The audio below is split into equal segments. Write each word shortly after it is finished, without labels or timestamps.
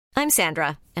I'm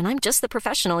Sandra, and I'm just the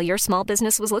professional your small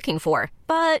business was looking for.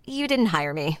 But you didn't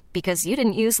hire me because you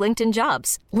didn't use LinkedIn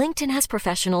Jobs. LinkedIn has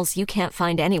professionals you can't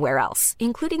find anywhere else,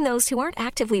 including those who aren't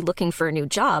actively looking for a new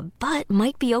job, but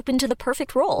might be open to the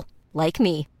perfect role, like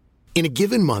me. In a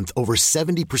given month, over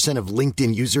 70% of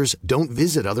LinkedIn users don't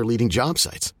visit other leading job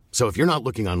sites. So if you're not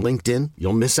looking on LinkedIn,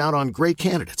 you'll miss out on great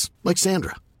candidates like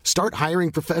Sandra. Start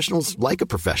hiring professionals like a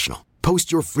professional.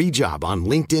 Post your free job on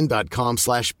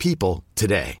linkedin.com/people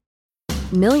today.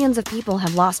 Millions of people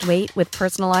have lost weight with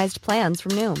personalized plans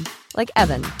from Noom. Like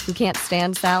Evan, who can't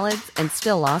stand salads and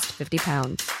still lost 50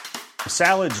 pounds.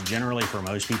 Salads generally for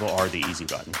most people are the easy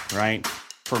button, right?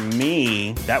 For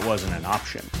me, that wasn't an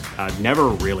option. I never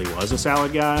really was a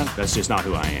salad guy. That's just not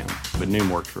who I am. But Noom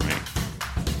worked for me.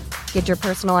 Get your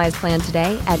personalized plan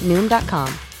today at Noom.com.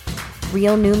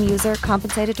 Real Noom user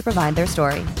compensated to provide their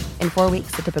story. In 4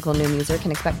 weeks, the typical Noom user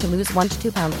can expect to lose 1 to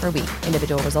 2 pounds per week.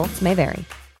 Individual results may vary.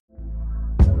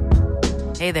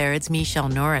 Hey there, it's Michelle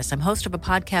Norris. I'm host of a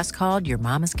podcast called Your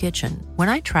Mama's Kitchen. When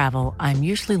I travel, I'm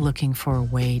usually looking for a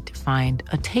way to find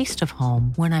a taste of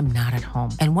home when I'm not at home.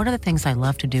 And one of the things I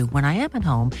love to do when I am at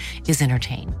home is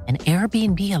entertain. And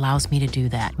Airbnb allows me to do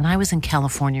that. When I was in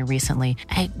California recently,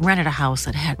 I rented a house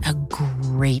that had a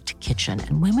great kitchen.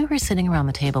 And when we were sitting around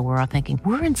the table, we're all thinking,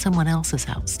 we're in someone else's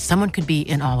house. Someone could be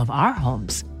in all of our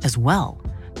homes as well.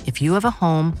 If you have a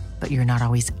home, but you're not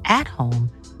always at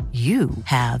home, you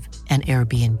have an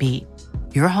Airbnb.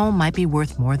 Your home might be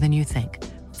worth more than you think.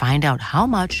 Find out how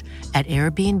much at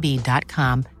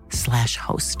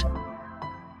airbnb.com/host.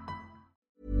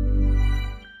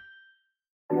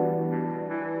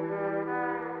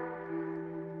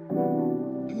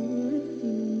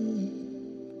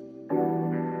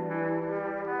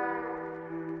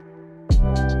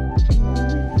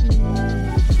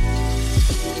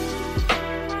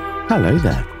 Hello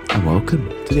there, and welcome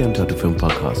to the Untitled Film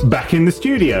Podcast. Back in the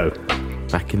studio.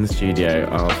 Back in the studio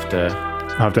after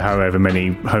however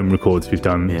many home records we've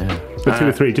done. Yeah. But 2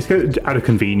 or 3, just out of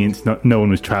convenience. No one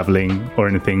was travelling or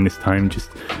anything this time, just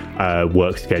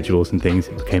work schedules and things.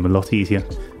 It became a lot easier.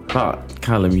 But,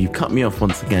 Callum, you cut me off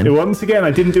once again. Once again,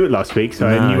 I didn't do it last week, so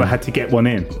I knew I had to get one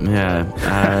in. Yeah.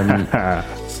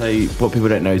 So what people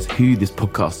don't know is who this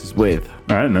podcast is with.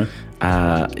 I don't know.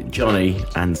 Johnny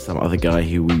and some other guy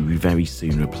who we'll be very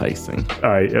soon replacing.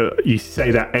 You say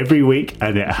that every week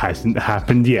and it hasn't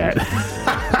happened yet.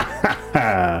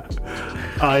 I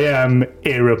am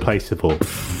irreplaceable.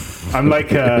 I'm like,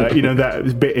 that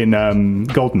bit in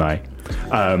GoldenEye.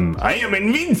 I am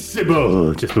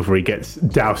invincible! Just before he gets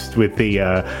doused with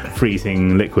the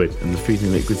freezing liquid. And the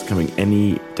freezing liquid's coming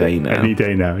any day now. Any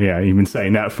day now, yeah. You've been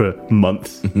saying that for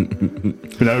months.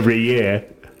 It's been over a year.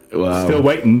 Wow. Still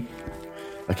waiting.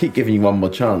 I keep giving you one more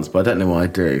chance, but I don't know what I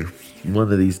do.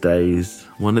 One of these days.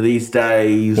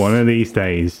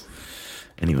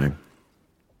 Anyway.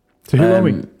 So who are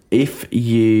we? If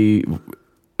you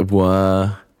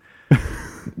were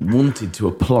wanted to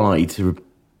apply to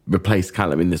replace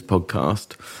Callum in this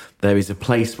podcast, there is a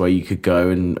place where you could go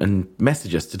and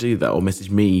message us to do that, or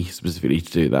message me specifically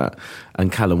to do that.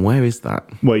 And Callum, where is that?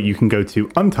 Well, you can go to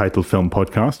Untitled Film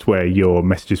Podcast, where your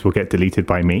messages will get deleted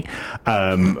by me.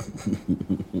 And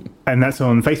that's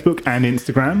on Facebook and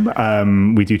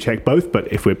Instagram. We do check both,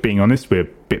 but if we're being honest, we're a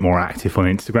bit more active on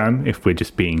Instagram, if we're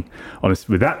just being honest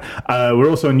with that. We're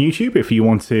also on YouTube, if you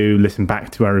want to listen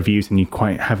back to our reviews and you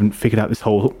quite haven't figured out this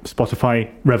whole Spotify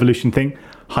revolution thing.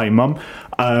 Hi, Mum.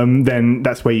 Then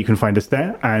that's where you can find us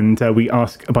there. And we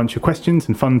ask a bunch of questions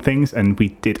and fun things. And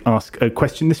we did ask a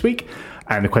question this week.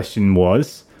 And the question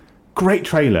was, great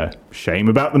trailer, shame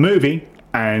about the movie.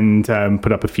 And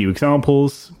put up a few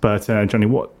examples. But Johnny,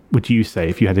 what would you say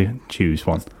if you had to choose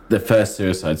one? The first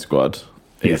Suicide Squad.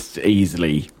 Yes.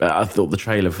 Easily. I thought the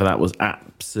trailer for that was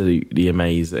absolutely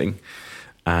amazing.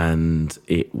 And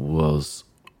it was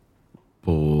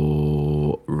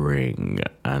boring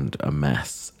and a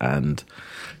mess, and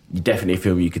definitely a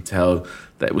film you could tell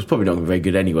that it was probably not very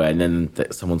good anyway, and then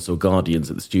someone saw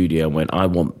Guardians at the studio and went, I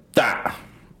want that,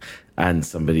 and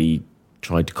somebody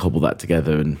tried to cobble that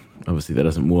together, and obviously that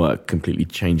doesn't work, completely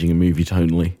changing a movie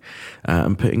tonally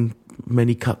and putting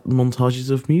many cut montages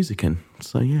of music in.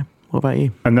 So yeah. What about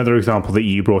you? Another example that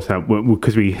you brought out,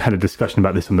 because we had a discussion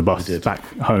about this on the bus back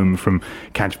home from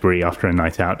Canterbury after a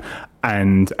night out,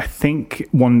 and I think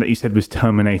one that you said was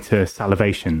Terminator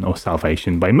Salvation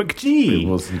by McGee. It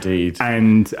was indeed.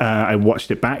 And I watched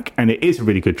it back, and it is a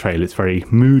really good trailer. It's very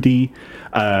moody.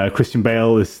 Christian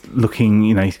Bale is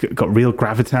looking, he's got real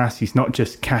gravitas. He's not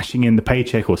just cashing in the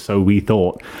paycheck, or so we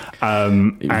thought.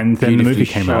 And then the movie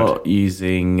came out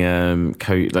using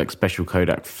special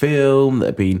Kodak film that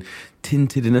had been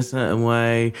tinted in a certain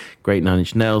way. Great Nine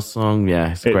Inch Nails song.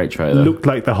 Yeah, it's a great trailer. It looked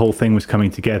like the whole thing was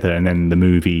coming together, and then the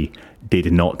movie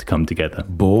did not come together.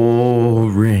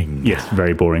 Boring. Yes,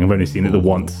 very boring. I've only seen it the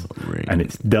once, and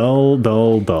it's dull.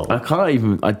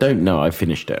 I don't know. I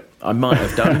finished it. I might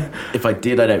have done. If I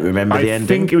did, I don't remember the ending. I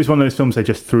think it was one of those films I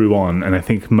just threw on, and I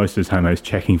think most of the time I was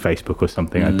checking Facebook or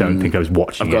something. I don't think I was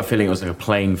watching it. I've got a feeling it was like a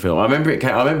plain film. I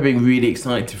remember being really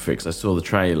excited for it because I saw the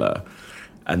trailer,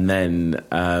 and then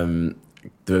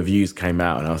the reviews came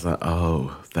out, and I was like,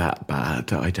 oh, that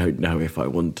bad. I don't know if I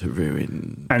want to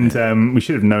ruin. And we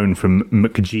should have known from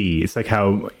McGee. It's like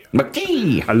how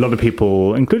McGee. A lot of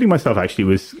people, including myself, actually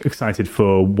was excited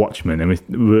for Watchmen, and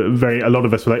a lot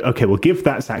of us were like, okay, we'll give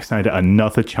that Zack Snyder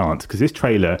another chance because this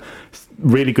trailer,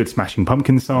 really good Smashing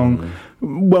Pumpkins song,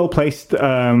 well placed.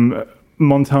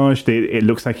 Montaged. It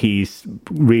looks like he's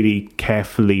really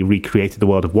carefully recreated the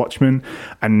world of Watchmen,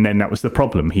 and then that was the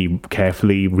problem. He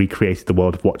carefully recreated the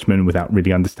world of Watchmen without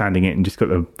really understanding it, and just got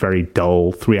a very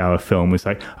dull 3-hour film. It's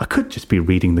like, I could just be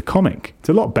reading the comic. It's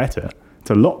a lot better.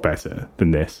 It's a lot better than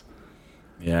this.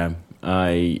 Yeah,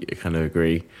 I kind of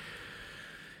agree.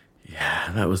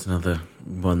 Yeah, that was another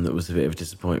one that was a bit of a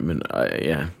disappointment.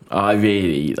 I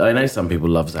know some people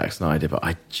love Zack Snyder, but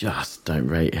I just don't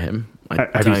rate him.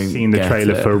 Have you seen the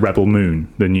trailer for Rebel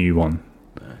Moon, the new one?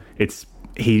 No.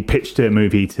 He pitched a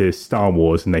movie to Star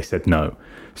Wars and they said no.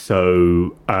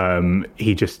 So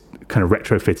he just kind of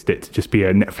retrofitted it to just be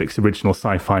a Netflix original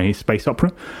sci-fi space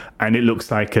opera. And it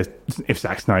looks like if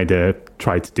Zack Snyder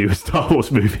tried to do a Star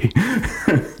Wars movie.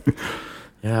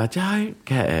 Yeah, I don't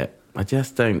get it. I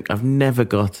just don't. I've never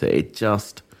got it.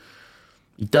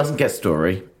 He doesn't get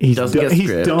story. He doesn't get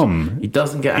script. He's dumb. He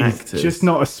doesn't get actors. He's just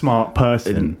not a smart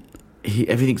person.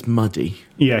 Everything's muddy.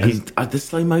 Yeah, the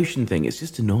slow motion thing. It's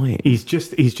just annoying. He's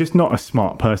just not a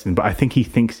smart person, but I think he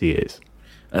thinks he is.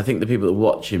 I think the people that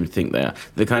watch him think they are.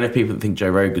 The kind of people that think Joe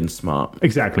Rogan's smart.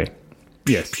 Exactly.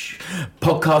 Yes.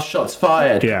 Podcast shots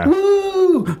fired. Yeah.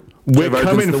 Woo! We're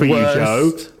coming for you,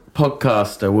 Joe.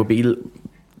 Podcaster will be.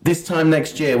 This time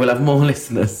next year, we'll have more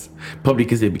listeners. Probably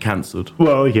because he'll be cancelled.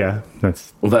 Well, yeah,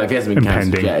 that's. Although if he hasn't been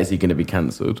cancelled yet, is he going to be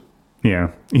cancelled?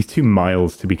 Yeah, he's too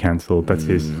mild to be cancelled. That's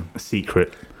his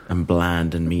secret. And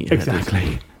bland and meatheaded.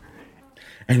 Exactly.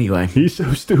 Anyway. He's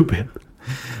so stupid.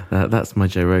 That's my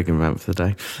Joe Rogan rant for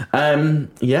the day.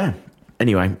 Yeah.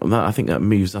 Anyway, I think that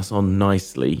moves us on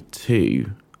nicely to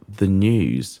the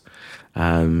news.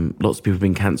 Lots of people have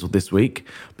been cancelled this week,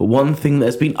 but one thing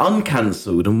that's been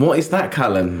uncancelled, and what is that,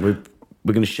 Callum?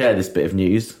 We're going to share this bit of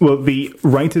news. Well, the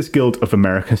Writers Guild of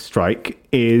America strike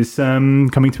is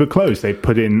coming to a close. They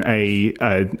put in a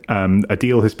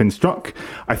deal has been struck.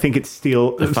 I think it's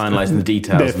still... They're finalising the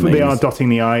details. They are dotting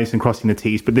the I's and crossing the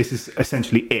T's, but this is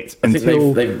essentially it. I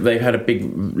think they've had a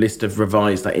big list of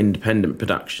revised independent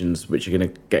productions, which are going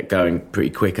to get going pretty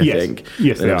quick, I think.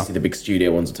 Yes, and they obviously are. The big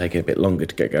studio ones will take a bit longer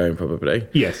to get going, probably.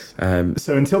 Yes.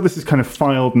 So until this is kind of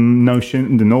filed and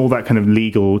notioned and all that kind of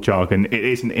legal jargon, it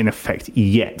isn't in effect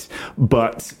yet.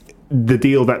 But the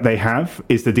deal that they have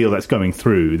is the deal that's going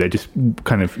through. They're just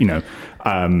kind of,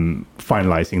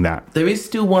 finalising that. There is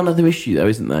still one other issue, though,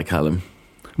 isn't there, Callum?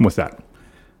 What's that?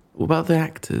 What about the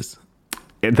actors?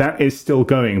 That is still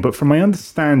going. But from my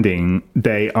understanding,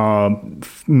 they are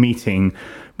meeting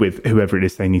with whoever it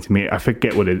is they need to meet. I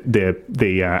forget what the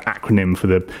acronym for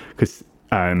the... Because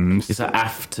it's like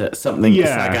AFTRA, something.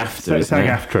 Yeah, SAG-AFTRA.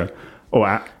 SAG-AFTRA.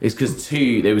 It's because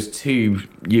there was two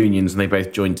unions and they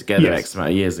both joined together X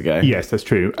amount of years ago. Yes, that's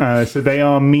true. So they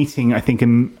are meeting, I think,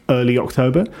 in early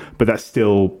October, but that's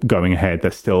still going ahead.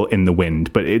 That's still in the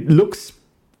wind, but it looks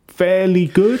fairly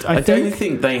good. I don't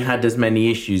think they had as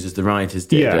many issues as the writers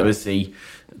did. Yeah. Obviously,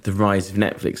 the rise of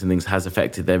Netflix and things has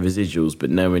affected their residuals,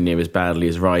 but nowhere near as badly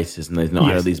as writers, and they've not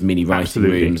had all these mini writing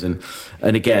rooms. And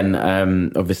again,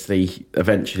 obviously,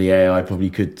 eventually AI probably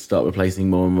could start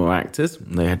replacing more and more actors.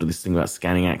 And they had all this thing about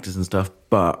scanning actors and stuff,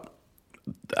 but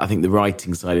I think the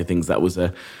writing side of things, it was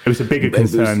a bigger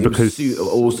concern because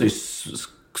also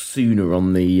sooner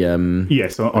on the on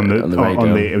the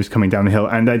radio. It was coming down the hill.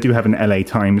 And I do have an LA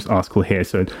Times article here,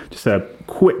 so just a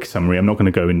quick summary. I'm not going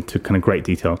to go into kind of great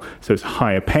detail. So it's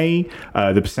higher pay.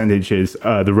 The percentages,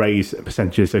 the raise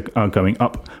percentages are going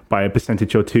up by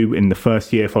 1% or 2% in the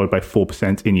first year, followed by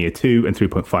 4% in year 2 and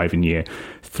 3.5% in year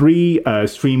 3.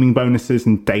 Streaming bonuses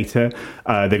and data.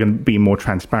 They're going to be more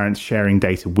transparent, sharing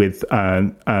data with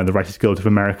the Writers Guild of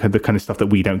America, the kind of stuff that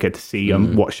we don't get to see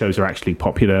on what shows are actually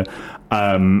popular.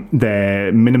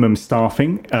 their minimum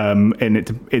staffing, and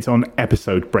it's on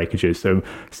episode breakages.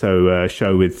 So a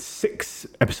show with 6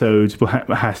 episodes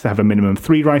has to have a minimum of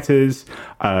 3 writers,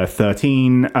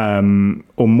 13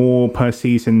 or more per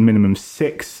season, minimum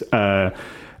 6,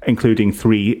 including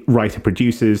 3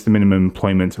 writer-producers. The minimum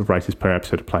employment of writers per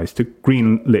episode applies to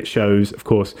greenlit shows, of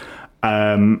course.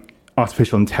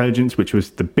 Artificial intelligence, which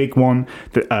was the big one,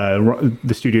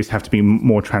 the studios have to be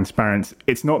more transparent.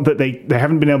 It's not that they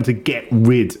haven't been able to get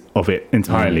rid of it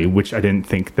entirely, which I didn't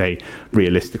think they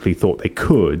realistically thought they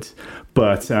could.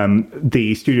 But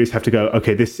the studios have to go,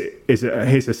 okay,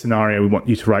 here's a scenario we want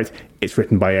you to write. It's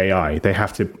written by AI. They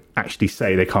have to actually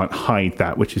say they can't hide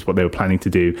that, which is what they were planning to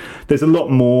do. There's a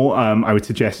lot more. I would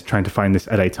suggest trying to find this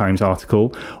LA Times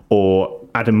article, or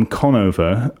Adam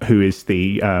Conover, who is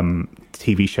the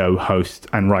TV show host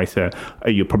and writer.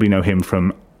 You'll probably know him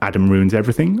from Adam Ruins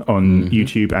Everything on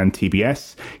YouTube and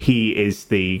TBS. He is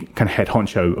the kind of head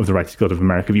honcho of the Writers Guild of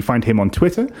America. If you find him on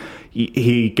Twitter,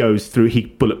 he goes through, he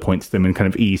bullet points them in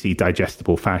kind of easy,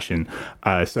 digestible fashion.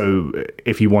 So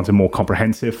if you want a more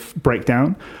comprehensive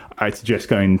breakdown, I'd suggest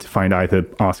going to find either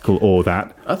article or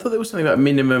that. I thought there was something about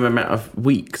minimum amount of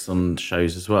weeks on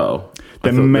shows as well.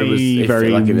 There may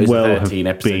very well have 13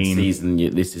 episode been. Season,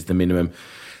 this is the minimum.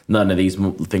 None of these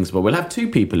things, but we'll have 2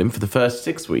 people in for the first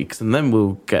 6 weeks, and then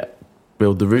we'll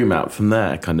build the room out from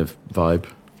there, kind of vibe.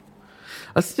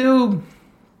 I still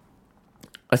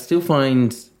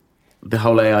find the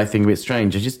whole AI thing a bit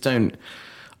strange.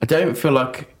 I don't feel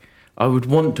like I would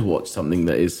want to watch something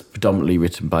that is predominantly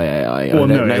written by AI. I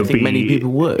don't think many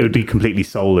people would. It would be completely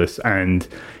soulless, and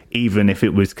even if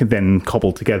it was then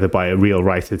cobbled together by a real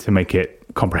writer to make it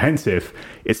comprehensive,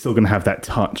 it's still going to have that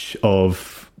touch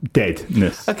of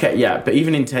deadness. Okay, yeah, but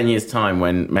even in 10 years' time,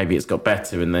 when maybe it's got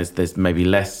better and there's maybe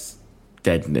less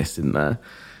deadness in there,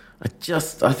 I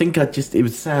think it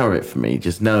would sour it for me,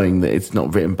 just knowing that it's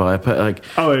not written by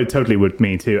Oh, it totally would,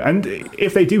 me too. And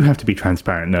if they do have to be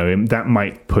transparent, though, that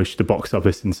might push the box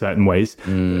office in certain ways.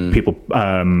 People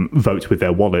vote with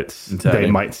their wallets. Exactly.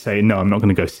 They might say, no, I'm not going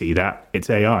to go see that.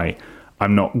 It's AI.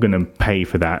 I'm not going to pay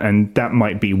for that. And that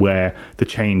might be where the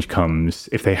change comes.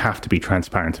 If they have to be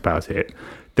transparent about it,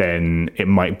 then it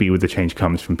might be where the change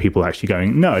comes from people actually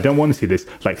going, no, I don't want to see this,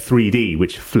 like 3D,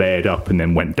 which flared up and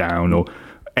then went down, or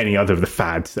any other of the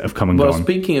fads that have come and gone. Well,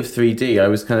 speaking of 3D, I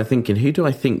was kind of thinking, who do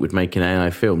I think would make an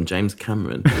AI film? James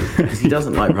Cameron. Because he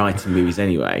doesn't like writing movies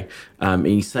anyway.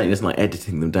 He certainly doesn't like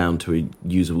editing them down to a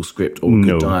usable script or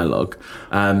good dialogue.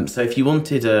 So if you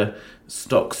wanted a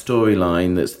stock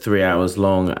storyline that's 3 hours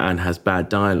long and has bad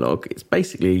dialogue, it's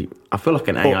basically, I feel like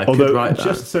an AI could write that.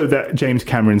 Just so that James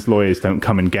Cameron's lawyers don't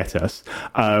come and get us,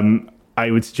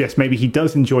 I would suggest maybe he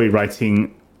does enjoy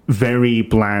writing very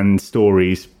bland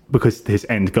stories, because his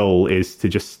end goal is to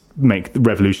just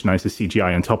revolutionize the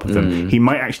CGI on top of them. He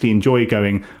might actually enjoy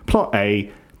going, plot A,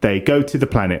 they go to the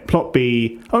planet. Plot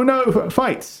B, oh no,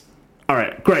 fights. All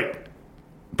right, great.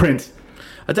 Print.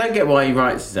 I don't get why he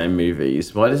writes his own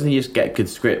movies. Why doesn't he just get good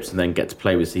scripts and then get to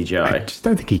play with CGI? I just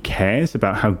don't think he cares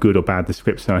about how good or bad the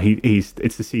scripts are. It's the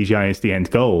CGI is the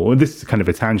end goal. Well, this is kind of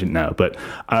a tangent now, but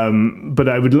I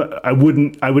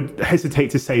would hesitate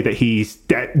to say that he's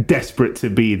desperate to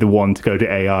be the one to go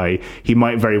to AI. He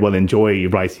might very well enjoy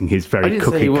writing his very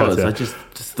cookie cutter. I just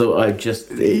thought just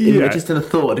a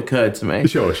thought had occurred to me.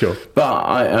 Sure. But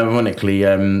ironically,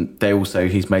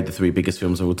 he's made the 3 biggest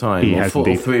films of all time. He has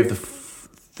indeed. 3 of the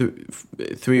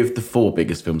 4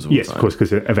 biggest films of all time. Yes, of course,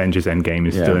 because Avengers Endgame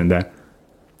is still in there.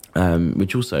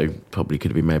 Which also probably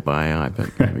could have been made by AI, but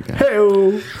there we go.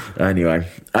 Hey-o. Anyway,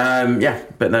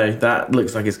 but no, that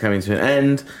looks like it's coming to an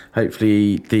end.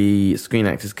 Hopefully the Screen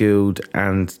Actors Guild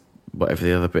and whatever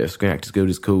the other bit of Screen Actors Guild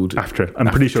is called. AFTRA. I'm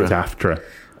pretty sure it's AFTRA.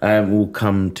 Will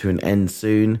come to an end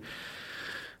soon.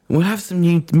 We'll have some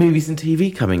new movies and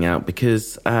TV coming out,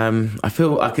 because I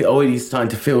feel like it already starting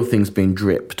to feel things being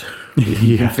dripped.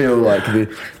 You can feel like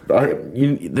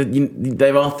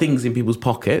there are things in people's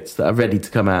pockets that are ready to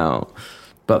come out,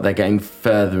 but they're getting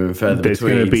further and further. There's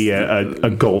going to be a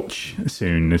gulch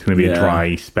soon. There's going to be a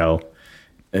dry spell.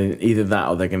 Either that,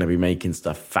 or they're going to be making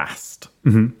stuff fast,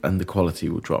 and the quality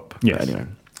will drop. Yes. But anyway,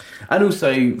 and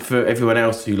also for everyone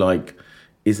else who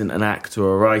isn't an actor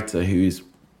or a writer who's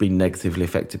been negatively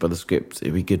affected by the script,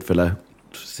 it'd be good for the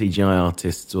CGI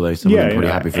artists, although some of them are probably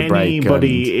happy for a break.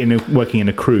 Anybody working in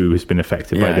a crew has been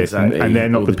affected by this, exactly. and they're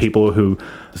not the people who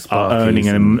are earning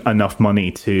enough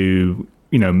money to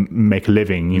make a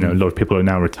living. A lot of people are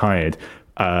now retired.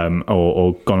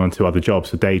 or gone on to other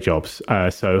jobs or day jobs.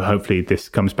 So hopefully this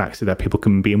comes back so that people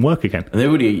can be in work again. And they're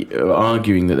already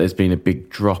arguing that there's been a big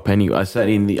drop anyway.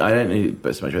 Certainly I don't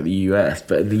know so much about the US,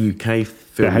 but in the UK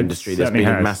film industry, there's been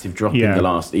a massive drop in the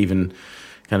last, even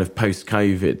kind of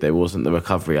post-COVID, there wasn't the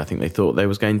recovery I think they thought there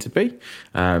was going to be.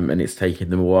 And it's taken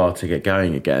them a while to get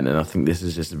going again. And I think this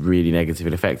has just really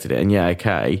negatively affected it. And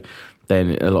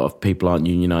then a lot of people aren't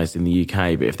unionised in the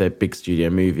UK, but if they're big studio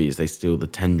movies, the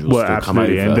tendrils still come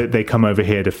over. And they come over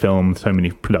here to film. So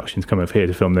many productions come over here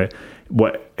to film that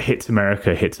what hits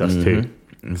America hits us too.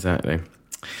 Exactly.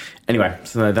 Anyway,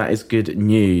 so that is good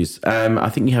news. I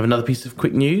think you have another piece of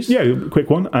quick news. Yeah, quick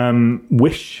one.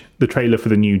 Wish, the trailer for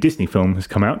the new Disney film, has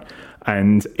come out,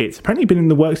 and it's apparently been in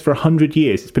the works for 100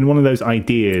 years. It's been one of those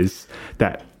ideas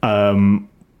that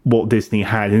Walt Disney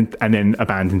had and then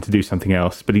abandoned to do something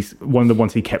else. But he's one of the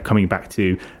ones he kept coming back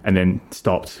to and then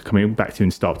stopped, coming back to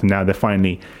and stopped. And now they're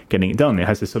finally getting it done. It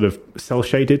has this sort of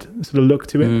cel-shaded sort of look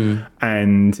to it.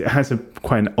 And it has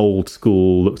quite an old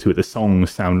school look to it. The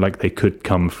songs sound like they could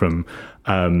come from,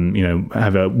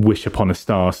 have a Wish Upon a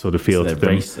Star sort of feel to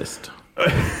them. Racist.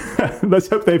 Let's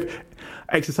hope they've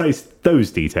exercised those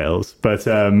details. But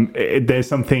there's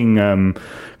something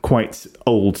quite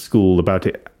old school about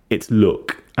its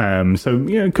look.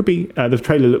 It could be the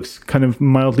trailer looks kind of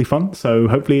mildly fun, so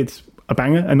hopefully it's a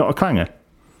banger and not a clanger.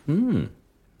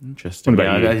 Interesting.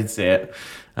 I did see it,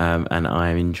 and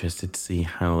I'm interested to see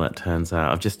how that turns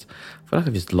out. I feel like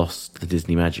I've just lost the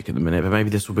Disney magic at the minute, but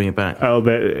maybe this will bring it back. Oh,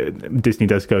 Disney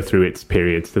does go through its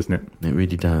periods, doesn't it? It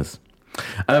really does.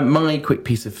 My quick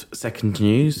piece of second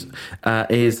news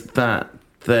is that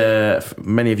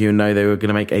many of you know they were going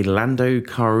to make a Lando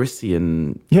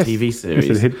Calrissian TV series.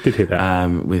 Yes, I did hear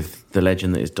that. With the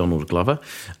legend that is Donald Glover.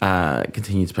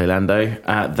 Continue to play Lando.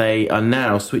 They are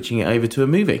now switching it over to a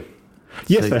movie.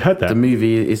 Yes, so I heard that. The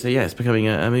movie is, it's becoming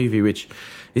a movie which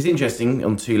is interesting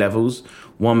on two levels.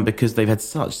 One, because they've had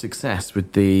such success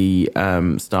with the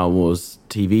Star Wars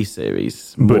TV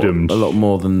series. A lot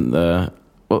more than the...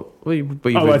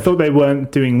 I thought they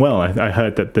weren't doing well. I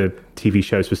heard that the TV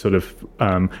shows were sort of,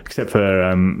 except for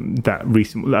that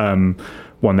recent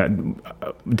one that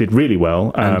did really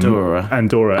well. Andorra on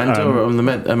the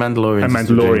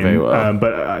Mandalorian.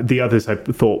 But the others, I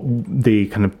thought the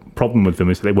kind of problem with them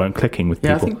is that they weren't clicking with people.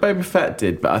 Yeah, I think Boba Fett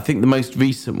did, but I think the most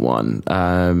recent one,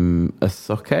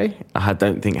 Ahsoka, I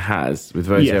don't think has, with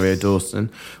Rosario Dawson,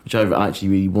 which I actually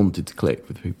really wanted to click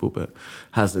with people, but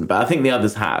hasn't. But I think the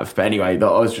others have. But anyway,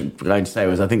 what I was going to say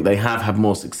was I think they have had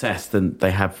more success than they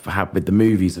have had with the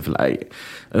movies of late.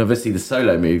 And obviously the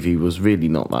Solo movie was really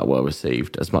not that well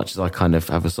received, as much as I kind of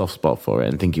have a soft spot for it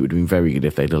and think it would have been very good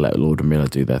if they'd have let Lord and Miller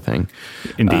do their thing.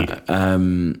 Indeed.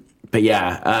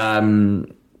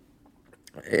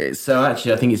 So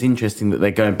actually I think it's interesting that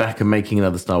they're going back and making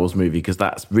another Star Wars movie, because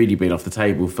that's really been off the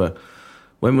table for...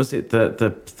 When was it that the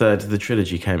third of the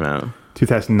trilogy came out?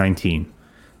 2019.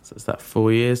 So it's that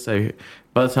 4 years. So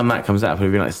by the time that comes out,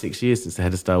 it'll be like 6 years since they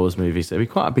had a Star Wars movie. So it'll be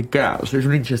quite a big gap. So it's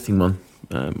an interesting one,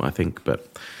 I think. But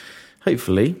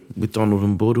hopefully, with Donald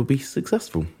on board, will be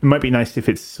successful. It might be nice if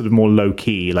it's sort of more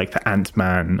low-key, like the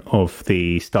Ant-Man of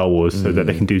the Star Wars, so that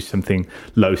they can do something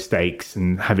low stakes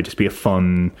and have it just be a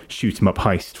fun shoot-'em-up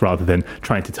heist rather than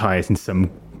trying to tie us into some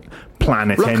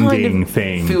planet-ending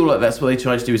thing. I feel like that's what they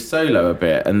tried to do with Solo a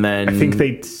bit, and then... I think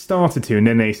they started to, and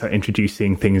then they started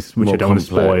introducing things which I don't want to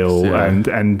spoil,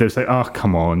 and they was like, oh,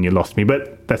 come on, you lost me.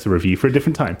 But that's a review for a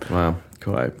different time. Wow,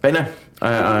 quite. But no,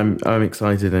 I'm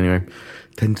excited anyway,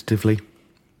 tentatively.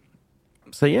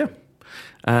 So yeah.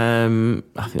 I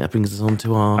think that brings us on to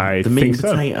the meat and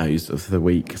potatoes of the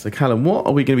week. So Callum, what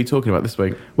are we going to be talking about this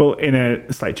week? Well, in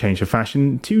a slight change of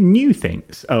fashion, two new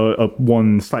things.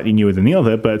 One slightly newer than the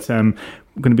other, but we're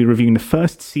going to be reviewing the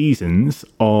first seasons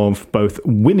of both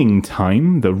Winning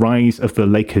Time, The Rise of the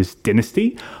Lakers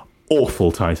Dynasty.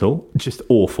 Awful title, just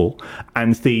awful.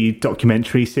 And the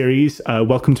documentary series,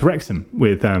 Welcome to Wrexham,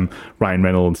 with Ryan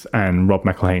Reynolds and Rob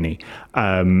McElhenney.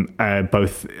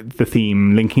 Both the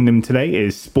theme linking them today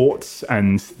is sports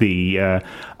and the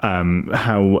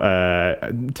how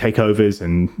takeovers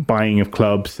and buying of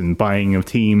clubs and buying of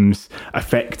teams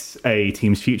affects a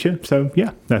team's future. So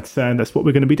yeah, that's what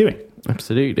we're going to be doing.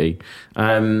 Absolutely.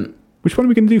 Which one are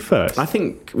we going to do first? I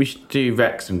think we should do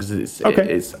Wrexham, because it's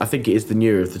I think it is the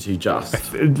newer of the two,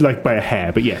 just like by a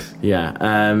hair, but yes. Yeah.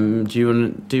 Do you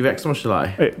want to do Wrexham, or shall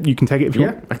I? You can take it if you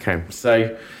want. Okay.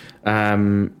 So,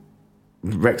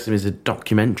 Wrexham is a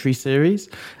documentary series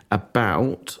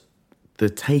about the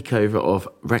takeover of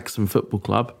Wrexham Football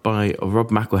Club by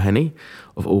Rob McElhenney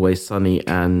of Always Sunny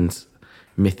and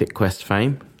Mythic Quest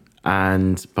fame,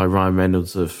 and by Ryan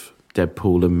Reynolds of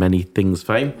Deadpool and many things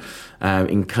fame.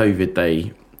 In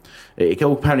COVID, it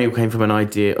apparently came from an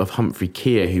idea of Humphrey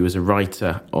Keir, who was a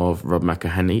writer of Rob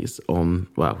McElhenney's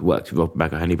worked with Rob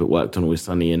McElhenney, but worked on Always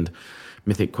Sunny and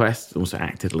Mythic Quest, also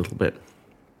acted a little bit.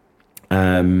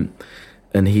 And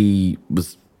he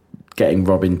was getting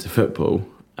Rob into football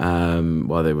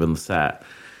while they were on the set.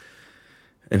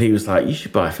 And he was like, you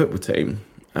should buy a football team.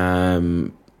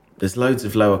 There's loads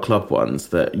of lower club ones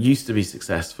that used to be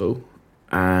successful,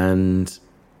 and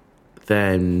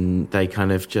then they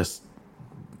kind of just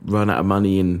run out of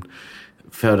money and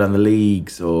fell down the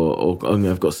leagues or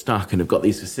have got stuck and have got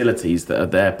these facilities that are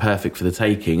there perfect for the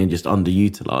taking and just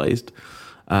underutilised.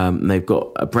 And they've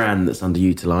got a brand that's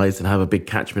underutilised and have a big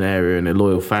catchment area and a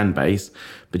loyal fan base,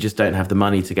 but just don't have the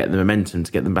money to get the momentum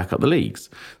to get them back up the leagues.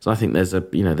 So I think there's a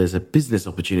business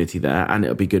opportunity there, and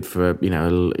it'll be good for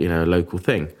a local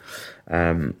thing.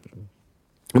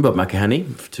 Bob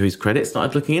McElhenney, to his credit,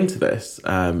 started looking into this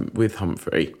with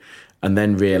Humphrey, and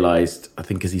then realised, I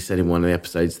think, as he said in one of the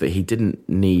episodes, that he didn't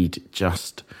need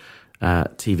just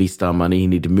TV star money; he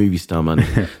needed movie star money.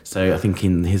 So I think,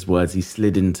 in his words, he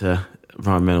slid into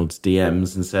Ryan Reynolds'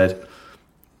 DMs and said,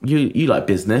 "You like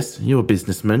business? You're a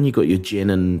businessman. You got your gin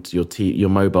and your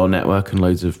mobile network and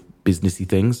loads of businessy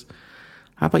things.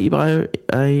 How about you buy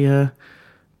a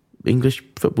English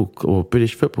football or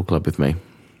British football club with me?"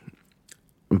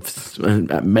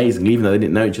 And amazingly, even though they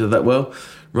didn't know each other that well,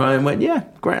 Ryan went, "Yeah,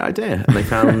 great idea." And they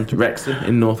found Wrexham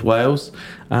in North Wales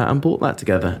and brought that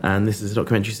together. And this is a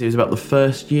documentary series about the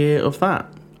first year of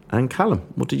that. And Callum,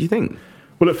 what did you think?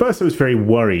 Well, at first I was very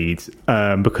worried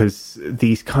because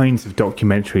these kinds of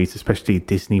documentaries, especially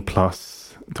Disney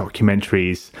Plus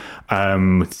documentaries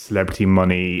with celebrity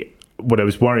money, what I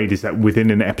was worried is that within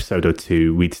an episode or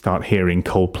two, we'd start hearing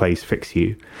Coldplay's Fix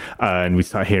You, and we'd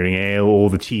start hearing all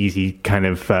the cheesy kind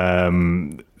of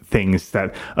things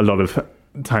that a lot of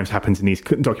times happens in these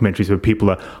documentaries where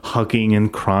people are hugging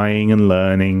and crying and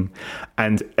learning.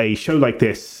 And a show like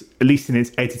this, at least in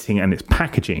its editing and its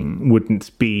packaging, wouldn't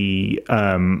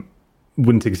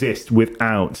exist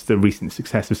without the recent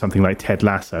success of something like Ted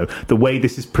Lasso. The way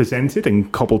this is presented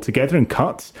and cobbled together and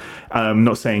cut,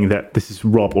 not saying that this is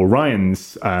Rob or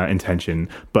Ryan's intention,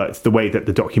 but the way that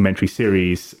the documentary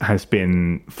series has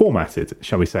been formatted,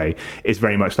 shall we say, is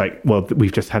very much like, well,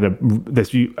 we've just had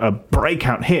there's a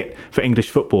breakout hit for English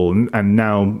football, and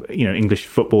now English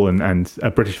football and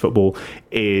British football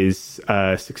is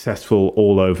successful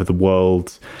all over the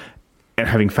world and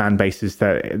having fan bases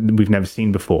that we've never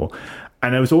seen before.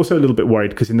 And I was also a little bit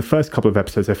worried because in the first couple of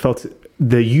episodes, I felt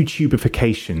the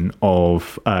YouTubeification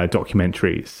of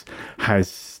documentaries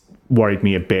has worried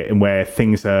me a bit, and where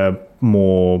things are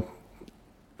more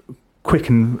quick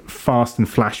and fast and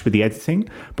flash with the editing,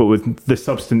 but with the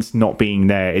substance not being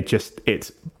there,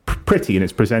 it's pretty and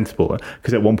it's presentable.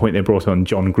 Because at one point they brought on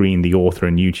John Green, the author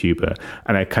and YouTuber,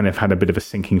 and I kind of had a bit of a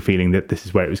sinking feeling that this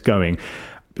is where it was going.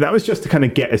 But that was just to kind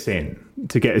of get us in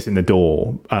the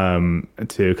door,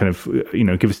 to kind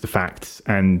of, give us the facts,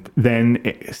 and then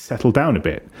it settled down a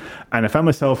bit. And I found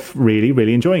myself really,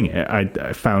 really enjoying it.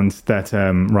 I found that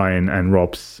Ryan and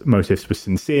Rob's motives were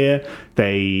sincere.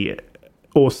 They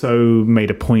also made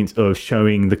a point of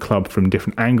showing the club from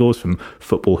different angles, from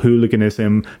football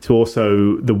hooliganism to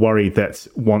also the worry that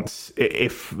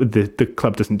if the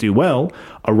club doesn't do well,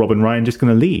 are Rob and Ryan just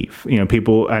going to leave?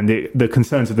 People, and the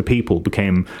concerns of the people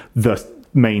became the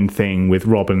main thing, with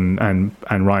Rob and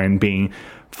Ryan being,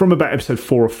 from about episode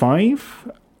 4 or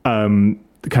 5,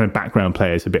 the kind of background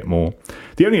players a bit more.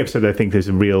 The only episode I think there's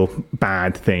a real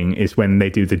bad thing is when they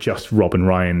do the just Rob and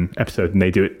Ryan episode, and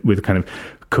they do it with kind of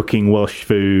cooking Welsh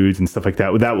foods and stuff like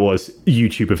that. That was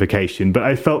YouTubeification, but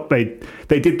I felt they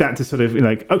did that to sort of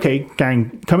like, okay,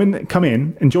 gang, come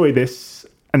in, enjoy this,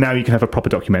 and now you can have a proper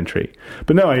documentary.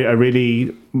 But no, I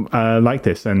really like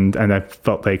this, and I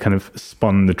felt they kind of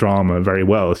spun the drama very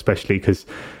well, especially because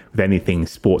with anything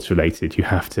sports related, you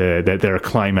have to, there are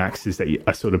climaxes that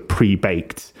are sort of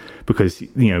pre-baked, because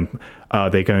are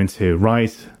they going to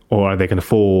rise or are they going to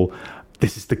fall?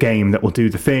 This is the game that will do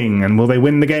the thing, and will they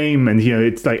win the game? And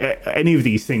it's like any of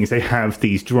these things, they have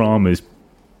these dramas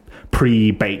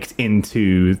pre-baked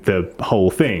into the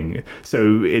whole thing.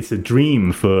 So it's a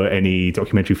dream for any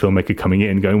documentary filmmaker coming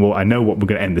in going, well, I know what we're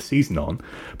going to end the season on.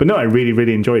 But no, I really,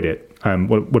 really enjoyed it.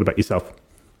 What about yourself?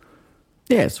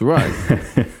 Yeah, it's right.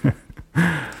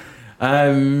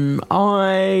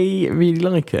 I really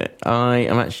like it. I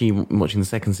am actually watching the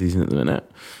second season at the minute,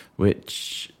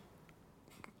 which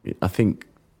I think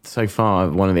so far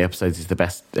one of the episodes is the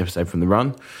best episode from the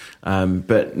run.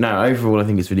 But no, overall I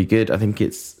think it's really good. I think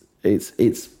it's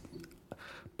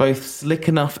both slick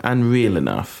enough and real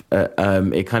enough.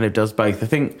 It kind of does both. I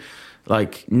think,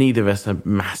 like, neither of us are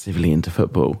massively into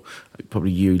football.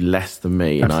 Probably you less than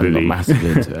me, and Absolutely. I'm not massively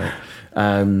into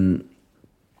it.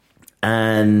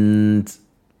 And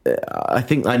I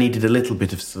think I needed a little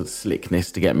bit of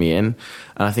slickness to get me in.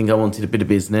 And I think I wanted a bit of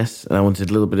business, and I wanted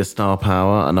a little bit of star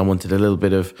power, and I wanted a little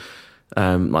bit of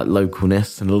like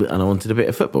localness, and I wanted a bit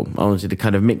of football. I wanted to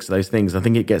kind of mix those things. I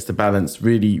think it gets the balance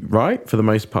really right for the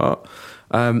most part.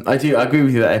 I agree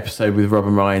with you that episode with Rob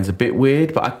and Ryan's a bit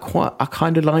weird, but I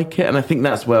kind of like it, and I think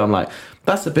that's where I'm like,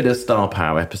 that's a bit of star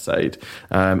power episode.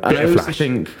 And I also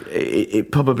think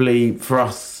it probably, for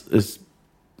us as,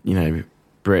 you know,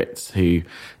 Brits who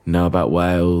know about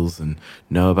Wales and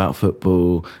know about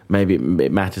football, maybe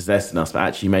it matters less than us, but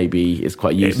actually maybe it's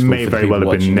quite useful. It may for very well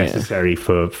have been it. necessary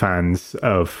for fans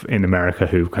in America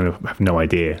who kind of have no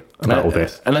idea about all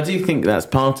this. And I do think that's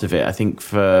part of it. I think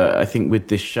with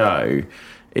this show,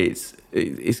 it's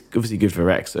obviously good for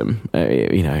Wrexham.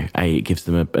 You know, it gives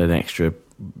them an extra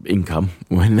income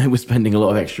when they were spending a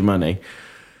lot of extra money,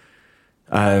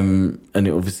 and it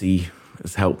obviously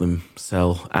has helped them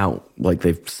sell out. Like,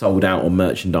 they've sold out on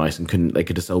merchandise and they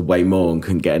could have sold way more and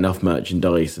couldn't get enough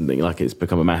merchandise, and like, it's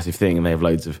become a massive thing, and they have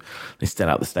they sell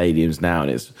out the stadiums now, and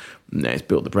it's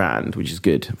built the brand, which is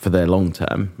good for their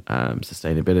long-term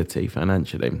sustainability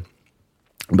financially.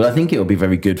 But I think it'll be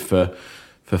very good for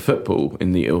football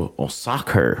or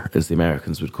soccer, as the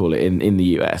Americans would call it, in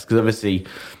the US, because obviously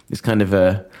it's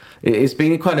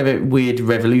been kind of a weird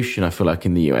revolution, I feel like,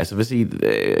 in the US. Obviously,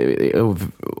 it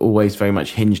always very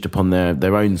much hinged upon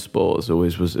their own sports.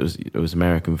 Always it was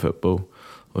American football,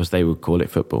 or as they would call it,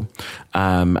 football,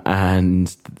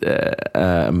 and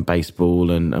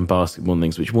baseball and basketball and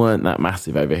things, which weren't that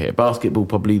massive over here. Basketball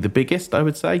probably the biggest, I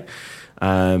would say.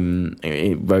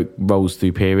 It rolls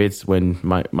through periods. When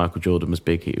Michael Jordan was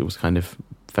big, it was kind of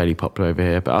fairly popular over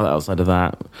here, but outside of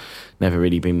that, never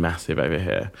really been massive over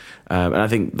here. And I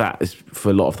think that is for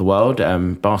a lot of the world.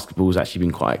 Basketball's actually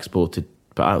been quite exported,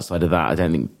 but outside of that, I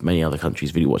don't think many other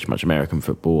countries really watch much American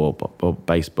football or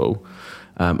baseball,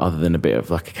 other than a bit of,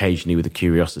 like, occasionally with a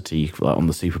curiosity, like on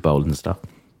the Super Bowl and stuff.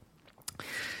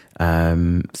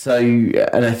 And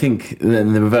I think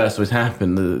then the reverse always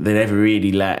happened. They never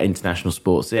really let international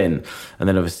sports in, and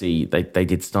then obviously they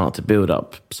did start to build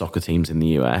up soccer teams in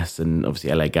the US, and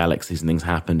obviously LA Galaxies and things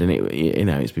happened, and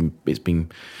it's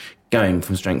been going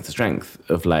from strength to strength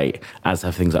of late, as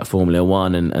have things like Formula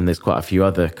One, and there's quite a few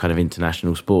other kind of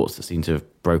international sports that seem to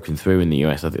have broken through in the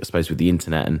US. I suppose with the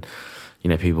internet and, you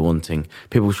know, people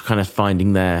kind of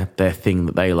finding their thing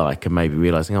that they like, and maybe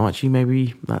realising, oh, actually,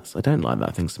 maybe I don't like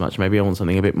that thing so much. Maybe I want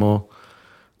something a bit more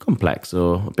complex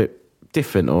or a bit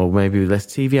different, or maybe with less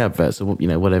TV adverts, or, you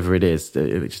know, whatever it is,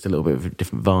 just a little bit of a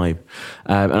different vibe.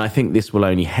 And I think this will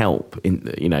only help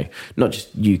in, you know, not just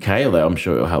UK, although I'm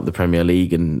sure it'll help the Premier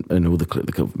League and all the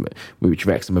clubs, which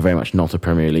Wrexham are very much not a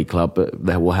Premier League club, but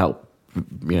that will help,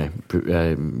 you know,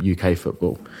 UK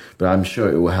football, but I'm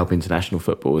sure it will help international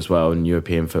football as well, and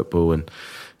European football, and,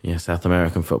 you know, South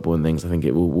American football and things. I think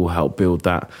it will help build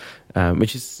that,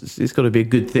 which it's got to be a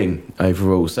good thing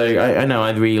overall. So I know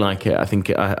I really like it. I think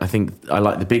I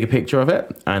like the bigger picture of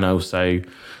it, and also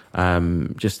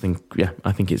just think,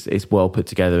 I think it's well put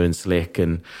together and slick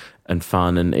and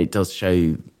fun, and it does show,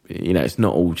 you know, it's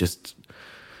not all just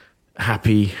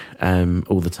happy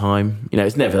all the time. You know,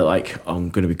 it's never like, oh, I'm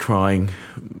going to be crying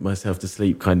myself to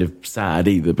sleep kind of sad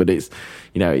either, but it's,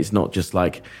 you know, it's not just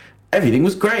like everything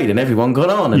was great and everyone got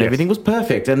on and everything was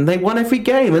perfect and they won every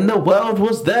game and the world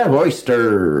was their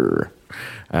oyster.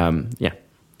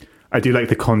 I do like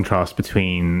the contrast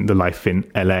between the life in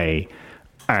LA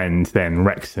and then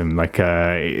Wrexham. Like,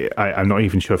 I'm not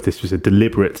even sure if this was a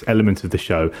deliberate element of the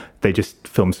show. They just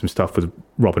filmed some stuff with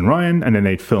Rob and Ryan, and then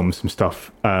they'd film some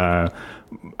stuff back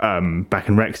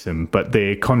in Wrexham. But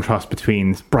the contrast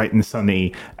between bright and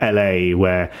sunny LA,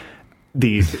 where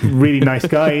these really nice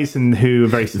guys and who are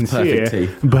very sincere,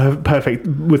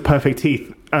 with perfect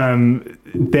teeth,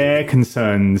 their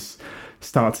concerns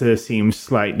start to seem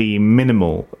slightly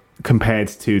minimal compared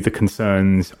to the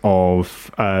concerns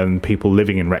of people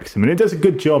living in Wrexham. And it does a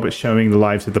good job at showing the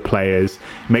lives of the players.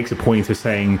 It makes a point of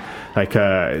saying, like,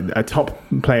 a top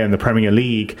player in the Premier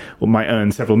League might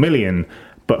earn several million,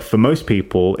 but for most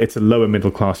people, it's a lower middle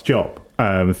class job.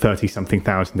 30-something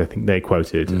thousand, I think they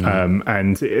quoted.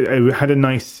 And it had a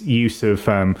nice use of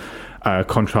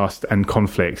contrast and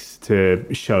conflicts to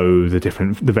show the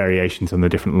variations on the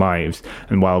different lives.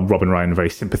 And while Rob and Ryan are very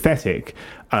sympathetic,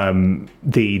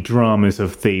 the dramas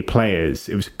of the players,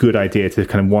 it was a good idea to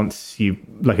kind of, once you,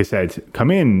 like I said,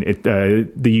 come in, the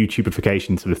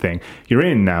YouTubeification sort of thing, you're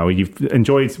in now, you've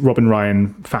enjoyed Rob and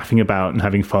Ryan faffing about and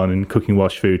having fun and cooking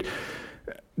Welsh food.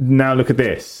 Now look at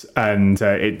this, and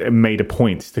it made a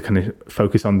point to kind of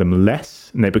focus on them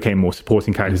less, and they became more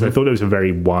supporting characters. I thought it was a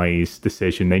very wise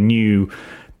decision. They knew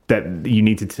that you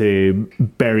needed to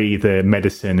bury the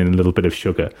medicine in a little bit of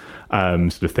sugar,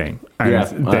 sort of thing.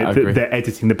 And their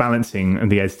editing, the balancing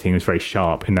and the editing was very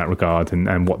sharp in that regard,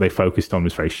 and what they focused on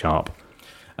was very sharp.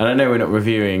 And I know we're not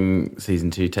reviewing season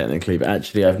 2 technically, but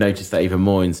actually I've noticed that even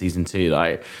more in season 2.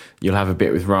 Like, you'll have a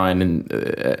bit with Ryan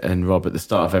and Rob at the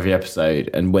start of every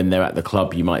episode, and when they're at the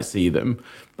club, you might see them.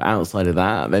 But outside of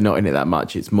that, they're not in it that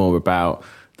much. It's more about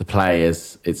the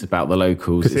players. It's about the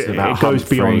locals. It's about it goes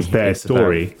Humphrey. beyond their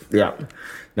story.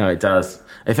 No, it does.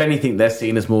 If anything, they're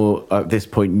seen as more at this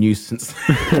point nuisance.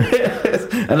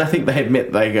 And I think they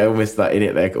admit they almost like in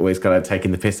it. They're always kind of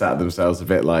taking the piss out of themselves a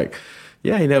bit, like,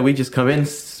 yeah, we just come in,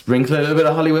 sprinkle a little bit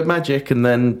of Hollywood magic, and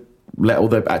then let all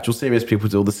the actual serious people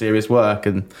do all the serious work.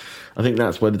 And I think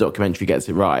that's where the documentary gets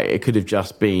it right. It could have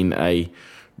just been a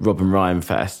Rob and Ryan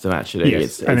fest, and actually,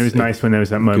 yes. And it was nice when there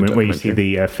was that moment where you see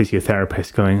the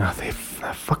physiotherapist going, "Oh, they're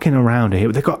fucking around here.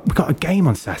 We got a game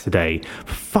on Saturday,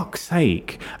 for fuck's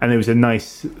sake!" And there was a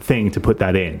nice thing to put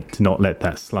that in, to not let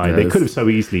that slide. Yeah, they could have so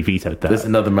easily vetoed that. There's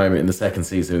another moment in the second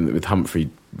season with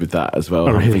Humphrey with that as well.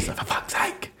 Oh, really? Humphrey's like, "For fuck's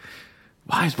sake,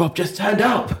 why has Rob just turned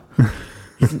up? He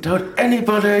hasn't told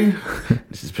anybody."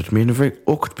 This has put me in a very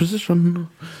awkward position.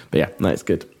 But yeah, no, it's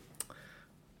good.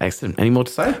 Excellent. Any more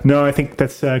to say? No, I think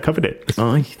that's covered it.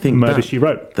 I think Murder, that She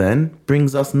Wrote then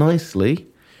brings us nicely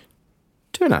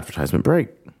to an advertisement break.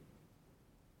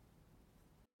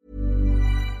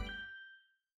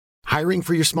 Hiring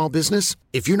for your small business?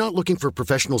 If you're not looking for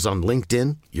professionals on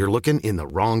LinkedIn, you're looking in the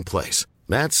wrong place.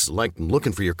 That's like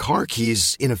looking for your car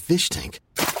keys in a fish tank.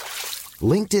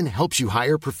 LinkedIn helps you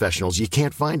hire professionals you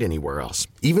can't find anywhere else,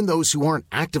 even those who aren't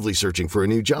actively searching for a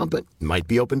new job but might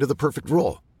be open to the perfect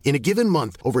role. In a given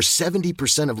month, over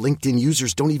 70% of LinkedIn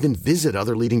users don't even visit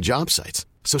other leading job sites.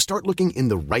 So start looking in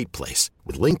the right place.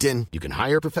 With LinkedIn, you can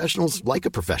hire professionals like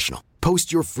a professional.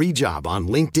 Post your free job on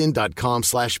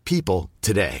linkedin.com/people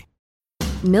today.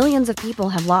 Millions of people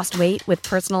have lost weight with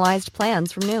personalized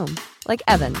plans from Noom. Like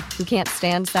Evan, who can't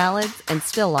stand salads and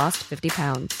still lost 50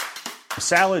 pounds.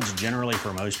 Salads generally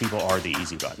for most people are the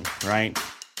easy button, right?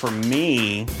 For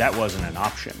me, that wasn't an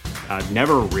option. I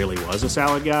never really was a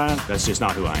salad guy. That's just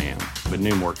not who I am. But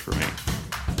Noom worked for me.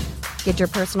 Get your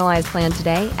personalized plan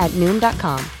today at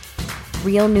Noom.com.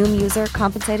 Real Noom user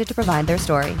compensated to provide their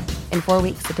story. In 4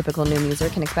 weeks, the typical Noom user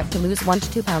can expect to lose 1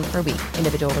 to 2 pounds per week.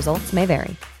 Individual results may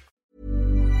vary.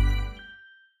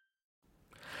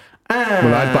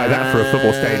 Well, I'd buy that for a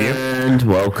football stadium. And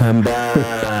welcome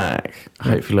back.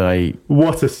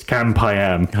 What a scamp I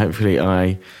am. Hopefully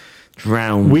I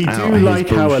drowned We out do his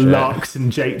like our bullshit. larks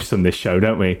and japes on this show,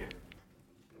 don't we?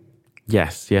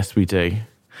 Yes, we do.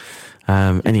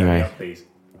 Anyway,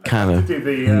 kind of do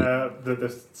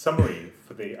the summary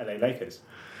for the LA Lakers.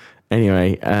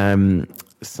 Anyway,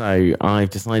 so I've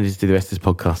decided to do the rest of this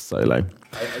podcast solo.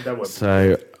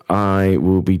 So I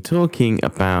will be talking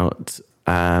about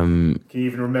Can you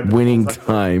even remember Winning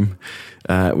Time,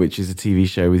 which is a TV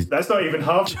show with that's not even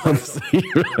half. John C.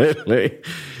 Reilly.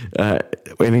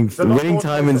 Winning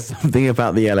Time and something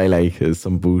about the LA Lakers,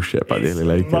 some bullshit about the LA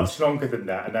Lakers. Much longer than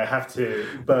that, and I have to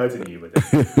burden you with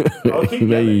it. I'll keep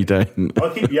no, yelling. you don't. I'll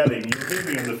keep yelling. You'll hear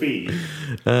me on the feed.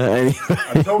 Anyway.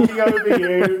 I'm talking over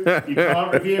you. You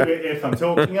can't review it if I'm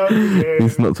talking over you.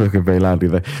 He's not talking very loudly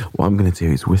though. What I'm going to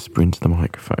do is whisper into the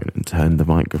microphone and turn the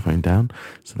microphone down,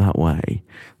 so that way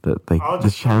that the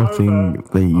shouting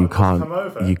that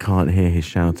you can't hear his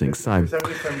shouting. So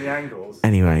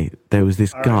anyway, there was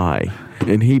this guy,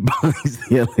 and he buys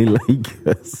the LA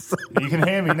Lakers. You can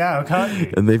hear me now, can't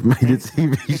you? And they've made a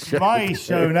TV show. It's my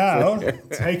show now,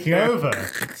 taking over.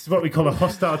 This is what we call a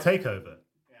hostile takeover.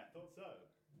 Yeah, I thought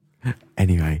so.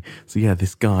 Anyway, so yeah,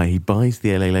 this guy, he buys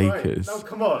the LA Lakers. Right. No,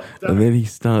 come on. And then he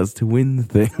starts to win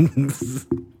things.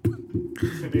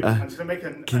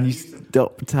 Can you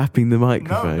stop tapping the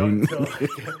microphone? No.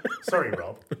 Sorry,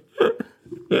 Rob.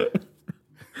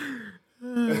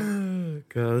 Oh,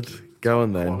 God. Go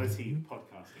on then. Quality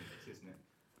podcasting, isn't it?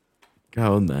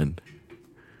 Go on then.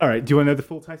 All right. Do you want to know the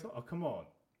full title? Oh, come on.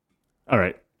 All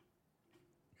right.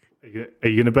 Are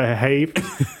you going to behave?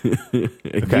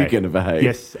 Okay. You going to behave?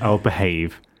 Yes, I'll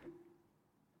behave.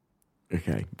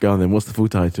 Okay, go on then. What's the full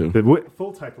title? The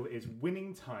full title is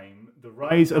Winning Time, The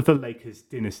Rise of the Lakers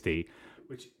Dynasty,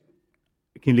 which...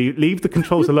 Can you leave the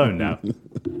controls alone now?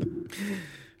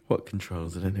 What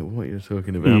controls? I don't know what you're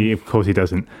talking about. Yeah, of course he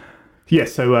doesn't.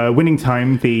 Yes, so Winning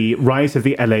Time, The Rise of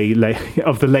the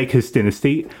of the Lakers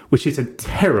Dynasty, which is a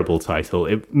terrible title.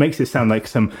 It makes it sound like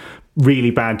some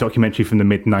really bad documentary from the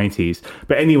mid-90s.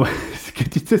 But anyway,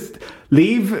 could you just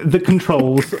leave the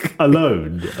controls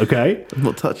alone, okay? I'm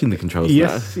not touching the controls.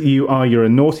 Yes, you are. You're a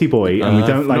naughty boy, and we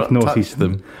don't like naughty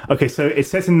them. Okay, so it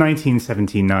says in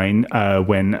 1979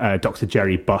 when Dr.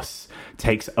 Jerry Buss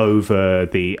takes over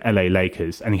the LA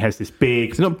Lakers, and he has this big...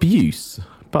 It's not Buse,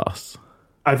 Buss.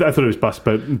 I thought it was Buss,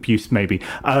 but Buse maybe.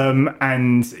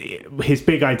 And his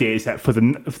big idea is that for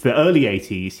the early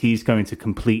 80s, he's going to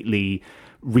completely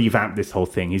revamp this whole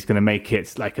thing. He's going to make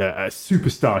it like a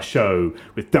superstar show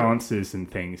with dancers and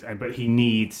things. But he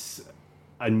needs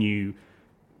a new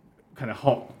kind of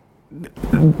hot...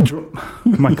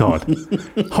 my God.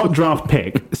 Hot draft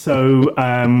pick. So,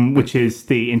 which is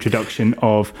the introduction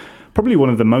of probably one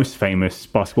of the most famous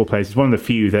basketball players. It's one of the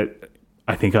few that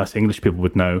I think us English people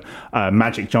would know,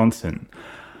 Magic Johnson.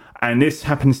 And this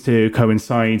happens to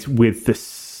coincide with the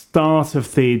start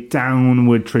of the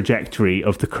downward trajectory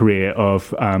of the career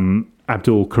of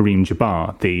Abdul Karim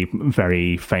Jabbar, the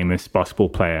very famous basketball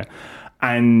player.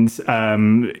 And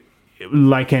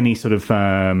like any sort of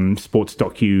sports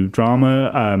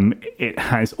docudrama, it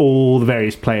has all the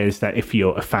various players that if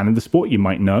you're a fan of the sport, you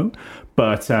might know.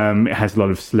 But it has a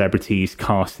lot of celebrities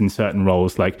cast in certain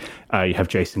roles, like you have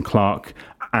Jason Clarke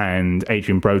and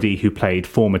Adrian Brody, who played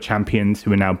former champions,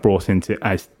 who are now brought into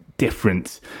as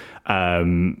different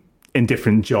in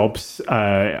different jobs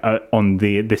on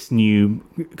this new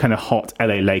kind of hot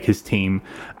LA Lakers team.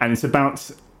 And it's about,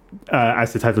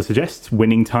 as the title suggests,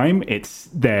 winning time. It's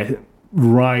their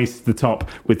rise to the top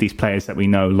with these players that we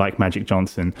know, like Magic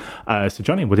Johnson. So,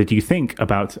 Johnny, what did you think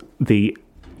about the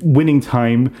winning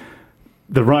time,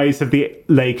 the rise of the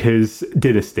Lakers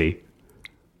dynasty?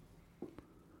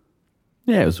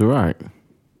 Yeah, it was all right.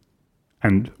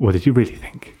 And what did you really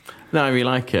think? No, I really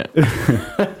like it.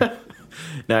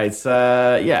 No, it's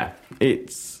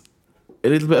it's a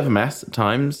little bit of a mess at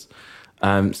times.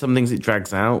 Some things it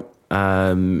drags out,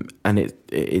 and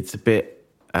it's a bit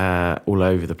all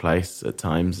over the place at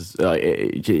times. It's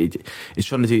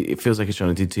trying to do. It feels like it's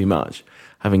trying to do too much.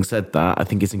 Having said that, I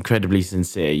think it's incredibly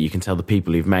sincere. You can tell the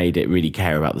people who've made it really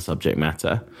care about the subject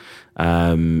matter.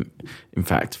 In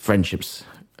fact, friendships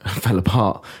fell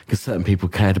apart because certain people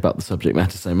cared about the subject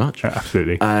matter so much.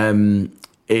 Absolutely.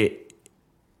 It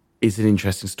is an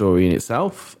interesting story in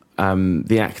itself.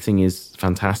 The acting is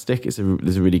fantastic. There's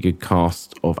a really good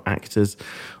cast of actors,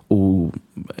 all,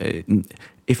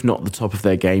 if not the top of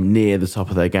their game, near the top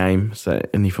of their game. So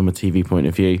only from a TV point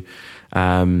of view.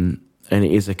 And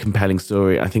it is a compelling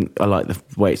story. I think I like the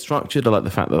way it's structured. I like the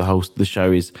fact that the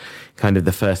show is kind of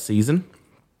the first season.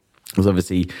 Because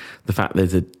obviously the fact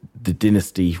there's the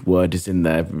dynasty word is in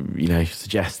there,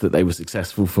 suggests that they were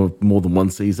successful for more than one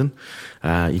season.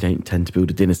 You don't tend to build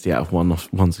a dynasty out of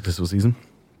one successful season.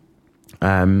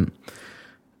 And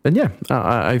yeah,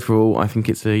 overall, I think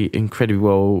it's a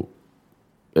incredibly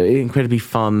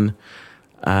fun,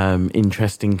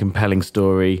 interesting, compelling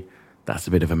story. That's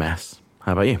a bit of a mess.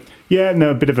 How about you? Yeah,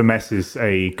 no, a bit of a mess is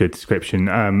a good description.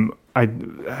 I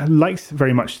liked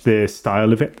very much the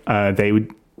style of it. They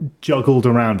would juggled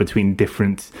around between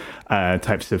different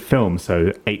types of films,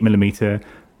 so 8mm,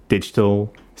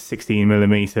 digital,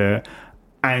 16mm,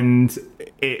 and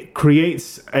it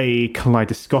creates a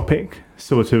kaleidoscopic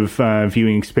sort of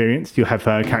viewing experience. You'll have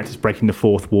characters breaking the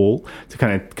fourth wall to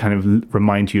kind of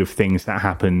remind you of things that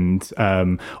happened,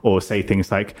 or say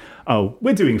things like, "Oh,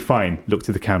 we're doing fine. Look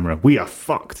to the camera. We are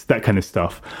fucked." That kind of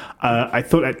stuff. I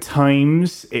thought at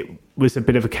times it was a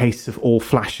bit of a case of all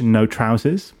flash and no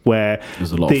trousers, where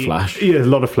there's a lot of flash. Yeah, there's a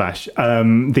lot of flash.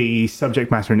 The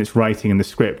subject matter and its writing and the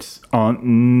scripts aren't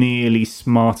nearly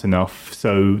smart enough,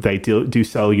 so they do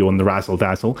sell you on the razzle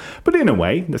dazzle. But in a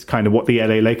way, that's kind of what the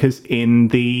LA Lakers in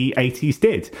the 80s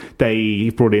did. They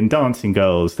brought in dancing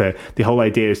girls. The whole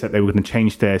idea is that they were going to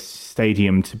change their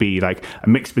stadium to be like a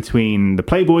mix between the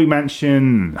Playboy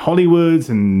Mansion, Hollywood,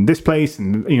 and this place,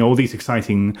 and all these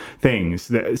exciting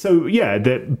things. So yeah,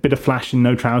 the bit of flash and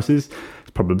no trousers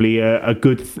is probably a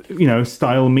good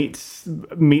style meets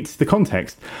the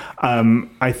context.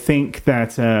 I think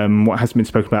that what hasn't been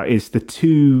spoken about is the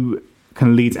two kind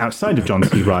of leads outside of John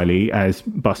C. Reilly as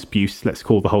Bus Buse, let's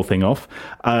call the whole thing off,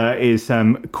 is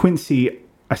Quincy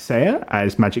Isaiah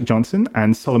as Magic Johnson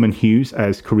and Solomon Hughes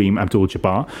as Kareem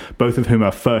Abdul-Jabbar, both of whom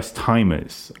are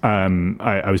first-timers.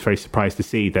 I was very surprised to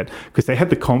see that, because they had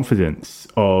the confidence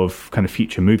of kind of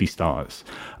future movie stars,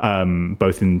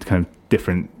 both in kind of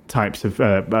different types of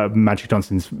Magic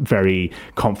Johnson's very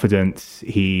confident.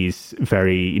 He's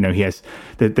very, there's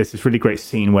this really great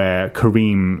scene where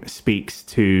Kareem speaks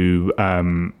to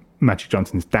Magic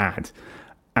Johnson's dad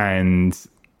and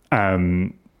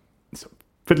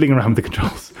fiddling around with the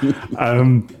controls.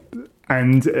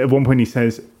 And at one point he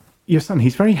says, "Your son,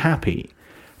 he's very happy.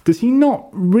 Does he not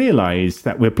realise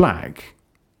that we're black?"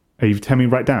 You tell me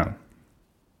right down.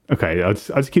 Okay, I'll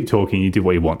just keep talking. You do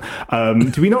what you want.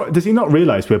 Does he not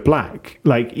realise we're black?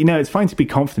 It's fine to be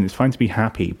confident. It's fine to be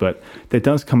happy. But there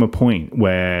does come a point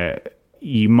where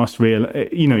you must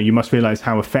realise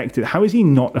how is he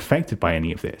not affected by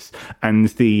any of this? And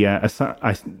the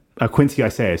Quincy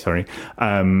Isaiah,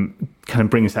 kind of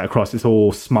brings that across. It's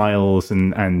all smiles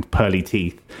and pearly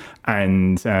teeth.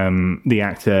 And the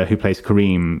actor who plays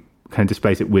Kareem kind of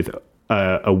displays it with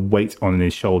a weight on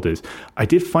his shoulders. I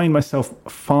did find myself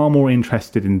far more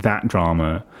interested in that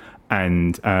drama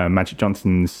and Magic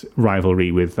Johnson's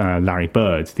rivalry with Larry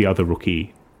Bird, the other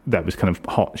rookie that was kind of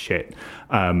hot shit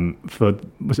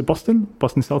was it Boston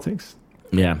Celtics?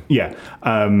 Yeah.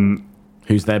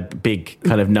 Who's their big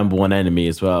kind of number one enemy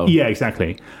as well. Yeah,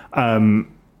 exactly.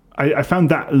 I found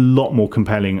that a lot more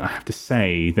compelling, I have to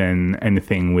say, than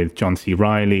anything with John C.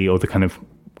 Reilly or the kind of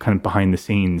behind the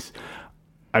scenes.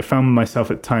 I found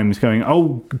myself at times going,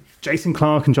 "Oh, Jason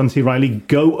Clarke and John C. Reilly,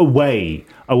 go away!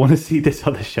 I want to see this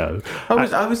other show."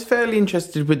 I was fairly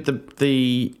interested with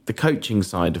the coaching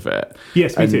side of it.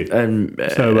 Yes, me too. And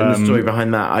the story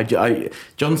behind that.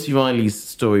 John C. Reilly's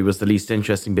story was the least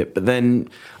interesting bit, but then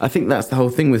I think that's the whole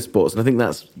thing with sports, and I think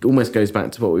that's almost goes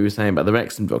back to what we were saying about the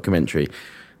Wrexham documentary.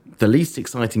 The least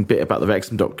exciting bit about the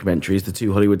Wrexham documentary is the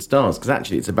two Hollywood stars, because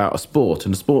actually it's about a sport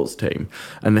and a sports team.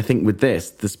 And I think with this,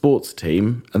 the sports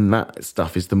team and that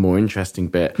stuff is the more interesting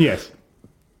bit. Yes.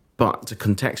 But to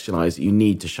contextualise it, you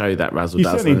need to show that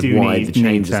razzle-dazzle and why the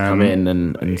changes come in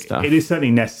and stuff. It is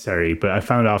certainly necessary, but I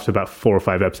found after about 4 or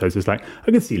 5 episodes, it's like,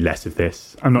 I can see less of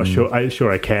this. I'm not sure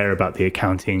I care about the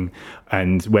accounting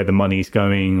and where the money's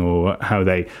going or how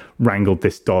they wrangled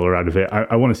this dollar out of it.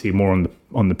 I want to see more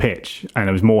on the pitch, and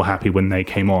I was more happy when they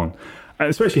came on. And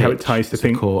especially how it ties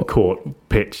to court,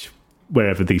 pitch,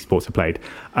 wherever these sports are played,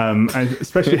 and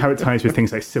especially how it ties with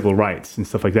things like civil rights and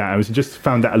stuff like that. I just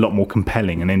found that a lot more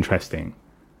compelling and interesting.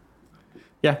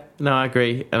 Yeah, no, I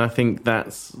agree, and I think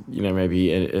that's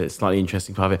maybe a slightly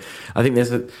interesting part of it. I think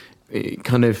there's a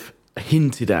kind of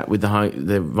hinted at with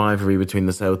the rivalry between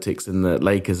the Celtics and the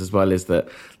Lakers as well, is that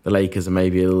the Lakers are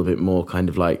maybe a little bit more kind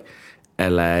of like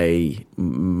LA, a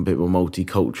bit more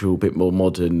multicultural, a bit more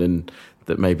modern, and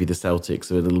that maybe the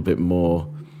Celtics are a little bit more.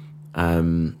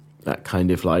 That kind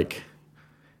of like,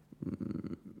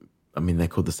 they're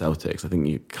called the Celtics. I think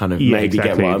you kind of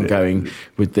get what I'm going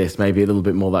with this. Maybe a little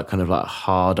bit more that kind of like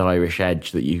hard Irish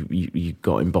edge that you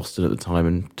got in Boston at the time,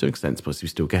 and to an extent, suppose we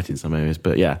still get in some areas.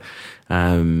 But yeah,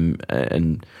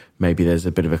 and maybe there's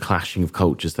a bit of a clashing of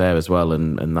cultures there as well.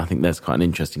 And I think there's quite an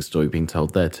interesting story being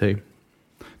told there too.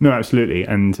 No, absolutely.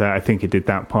 And I think it did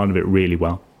that part of it really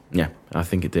well. Yeah, I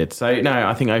think it did. So no,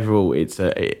 I think overall it's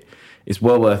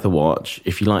well worth a watch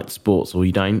if you like sports or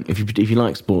you don't. If you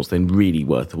like sports, then really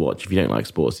worth a watch. If you don't like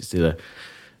sports, it's still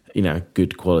a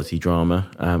good quality drama.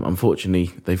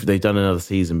 Unfortunately, they've done another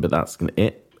season, but that's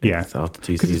it. Yeah, it's after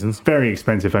 2 seasons. It's very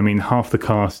expensive. Half the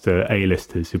cast are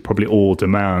A-listers who probably all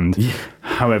demand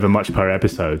however much per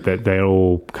episode. That they're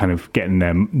all kind of getting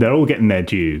their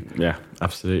due. Yeah,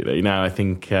 absolutely. No, I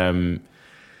think I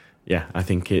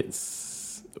think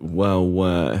it's well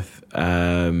worth.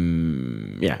 I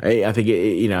think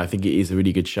it is a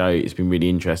really good show. It's been really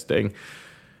interesting,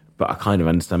 but I kind of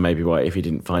understand maybe why, if you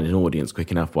didn't find an audience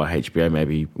quick enough, why HBO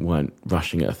maybe weren't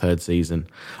rushing at a 3rd season.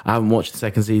 I haven't watched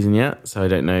the 2nd season yet, so I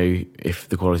don't know if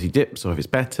the quality dips or if it's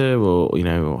better or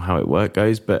how it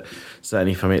goes. But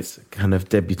certainly from its kind of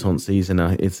debutante season,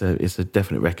 it's a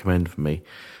definite recommend for me.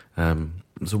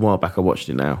 It was a while back I watched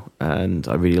it now, and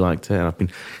I really liked it. And I've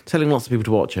been telling lots of people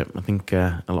to watch it. I think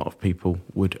a lot of people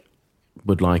would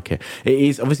like it. It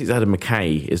is obviously, it's Adam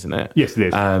McKay, isn't it? Yes, it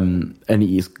is. And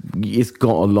he's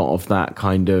got a lot of that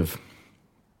kind of.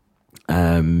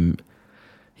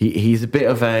 He's a bit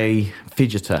of a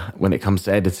fidgeter when it comes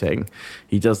to editing.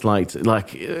 He does like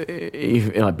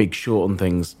Big Short and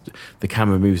things. The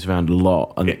camera moves around a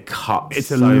lot and it cuts. It's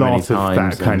a lot of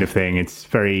that kind of thing. It's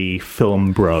very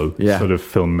film bro sort of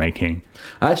filmmaking.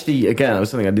 Actually, again, it was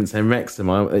something I didn't say in Wrexham.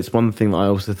 It's one thing that I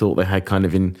also thought they had kind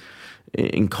of in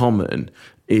common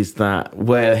is that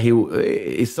where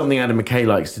is something Adam McKay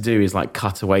likes to do is like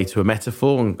cut away to a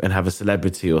metaphor and have a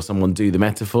celebrity or someone do the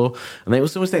metaphor. And they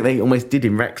also think they almost did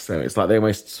in Wrexham. It's like they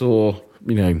almost saw,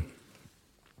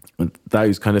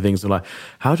 those kind of things of like,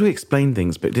 how do we explain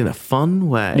things, but in a fun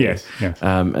way? Yes.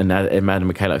 And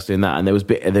Adam McKay likes doing that. And there was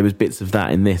bits of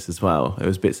that in this as well. There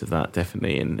was bits of that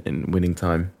definitely in Winning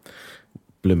Time.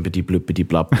 Blumpity bloopity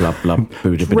blub blub blub.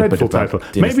 Dreadful title.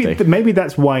 Maybe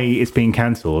that's why it's being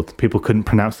cancelled. People couldn't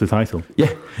pronounce the title.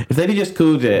 Yeah, if they'd just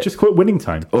called it, just call it Winning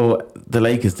Time or the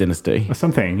Lakers Dynasty or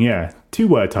something. Yeah,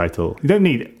 2-word title. You don't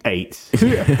need 8.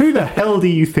 Who the hell do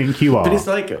you think you are? But it's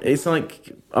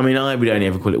like. I mean, I would only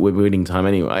ever call it Winning Time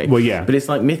anyway. Well, yeah. But it's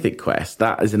like Mythic Quest.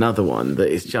 That is another one that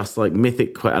is just like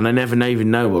Mythic Quest, and I never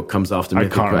even know what comes after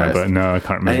Mythic Quest. Remember. No, I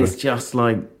can't remember. And it's just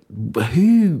like,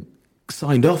 who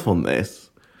signed off on this?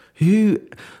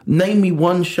 Name me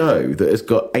one show that has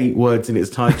got 8 words in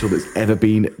its title that's ever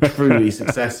been truly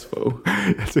successful.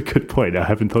 That's a good point. I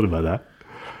haven't thought about that.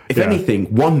 If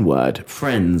anything, one word: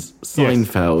 Friends,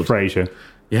 Seinfeld, yes, Frasier.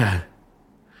 Yeah.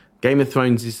 Game of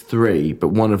Thrones is 3, but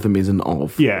one of them is an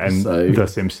of. Yeah, and The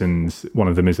Simpsons, one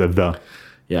of them is a the.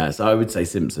 Yeah, so I would say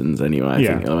Simpsons anyway. I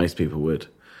think most people would.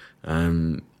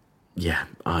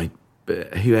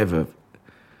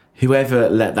 Whoever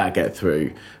let that get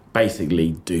through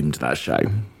basically doomed that show.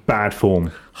 Bad form.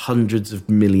 Hundreds of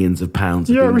millions of pounds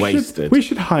have been wasted. We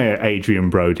should hire Adrian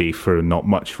Brody for a not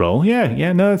much role.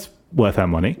 Yeah, no, it's worth our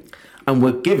money. And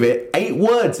we'll give it 8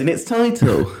 words in its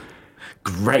title.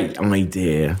 Great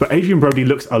idea. But Adrian Brody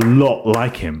looks a lot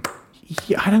like him.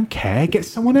 Yeah, I don't care. Get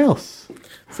someone else.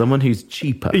 Someone who's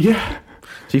cheaper. Yeah.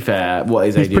 To be fair, what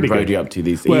is Adrian Brody up to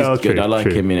these days? Well, he's good. true, I like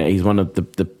him. He's one of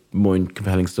the more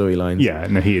compelling storylines. Yeah,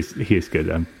 no, he is good.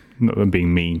 I'm not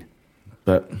being mean.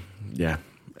 But yeah,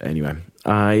 anyway,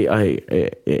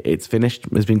 it's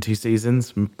finished. There's been 2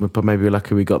 seasons. Maybe we're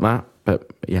lucky we got that. But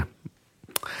yeah.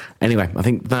 Anyway, I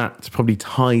think that probably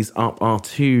ties up our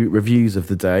 2 reviews of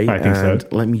the day. I think so.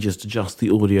 Let me just adjust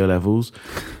the audio levels.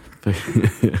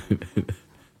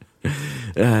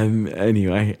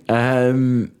 Anyway,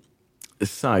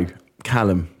 so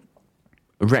Callum,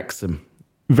 Wrexham,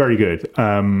 very good.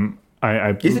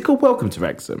 Is it called Welcome to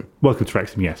Wrexham? Welcome to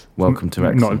Wrexham, yes. Welcome to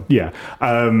Wrexham.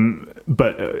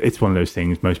 But it's one of those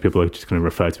things most people are just going to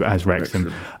refer to it as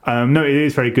Wrexham. No, it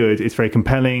is very good. It's very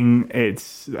compelling.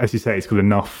 It's, as you say, it's got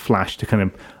enough flash to kind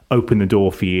of open the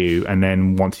door for you, and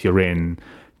then once you're in,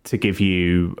 to give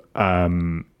you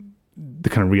the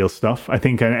kind of real stuff. I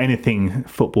think anything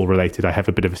football related, I have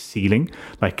a bit of a ceiling.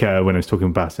 Like when I was talking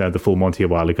about the Full Monty a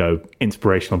while ago,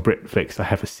 inspirational Brit flicks, I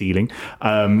have a ceiling.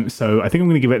 So I think I'm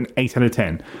going to give it an 8 out of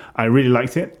 10. I really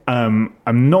liked it. I'm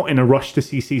not in a rush to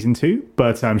see season 2,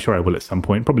 but I'm sure I will at some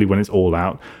point, probably when it's all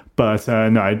out. But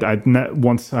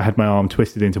once I had my arm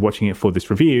twisted into watching it for this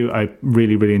review, I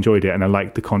really, really enjoyed it. And I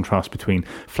liked the contrast between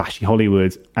flashy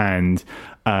Hollywood and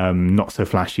not so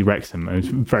flashy Wrexham. It was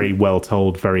very well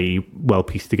told, very well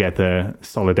pieced together,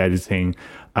 solid editing,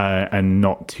 and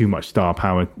not too much star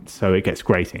power. So it gets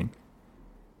grating.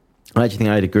 I actually think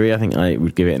I'd agree. I think I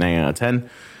would give it an 8 out of 10.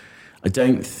 I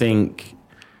don't think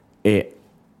it...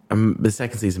 the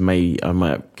second season I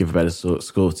might give a better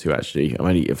score to, actually.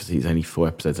 Obviously it's only 4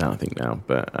 episodes out, I think, now,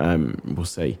 but we'll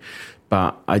see.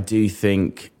 But I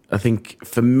think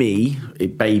for me,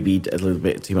 it babied a little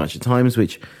bit too much at times,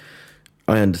 which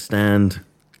I understand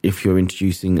if you're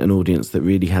introducing an audience that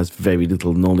really has very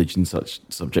little knowledge in such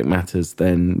subject matters,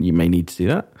 then you may need to do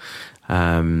that.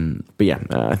 But yeah,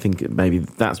 I think maybe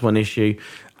that's one issue.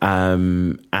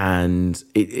 And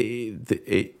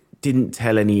it didn't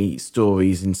tell any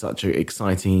stories in such an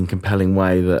exciting and compelling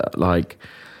way that, like,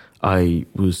 I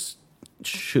was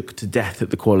shook to death at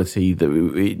the quality that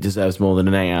it deserves more than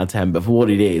an 8 out of 10. But for what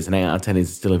it is, an 8 out of 10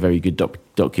 is still a very good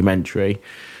documentary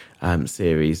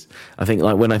series. I think,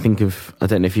 like, when I think of, I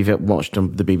don't know if you've watched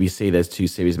on the BBC, there's 2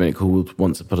 series called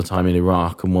Once Upon a Time in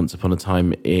Iraq and Once Upon a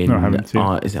Time in...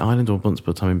 is it Ireland or Once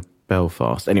Upon a Time in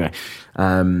Belfast? Anyway,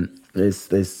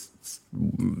 there's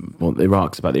well,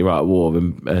 Iraq's about the Iraq War,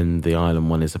 and the Ireland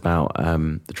one is about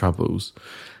the Troubles,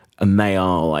 and they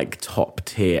are like top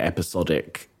tier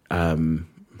episodic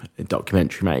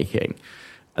documentary making,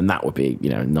 and that would be,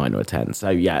 9 or 10. So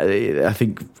yeah, I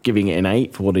think giving it an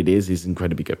 8 for what it is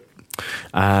incredibly good.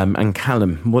 And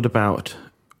Callum, what about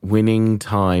Winning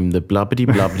Time, the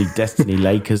blubbity Destiny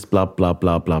Lakers, blah blah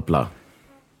blah blah blah?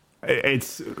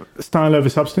 It's style over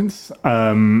substance.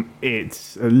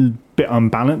 It's a bit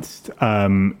unbalanced.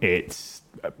 It's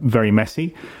very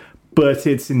messy, but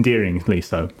it's endearingly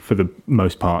so for the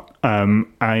most part.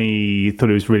 I thought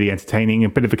it was really entertaining. A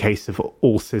bit of a case of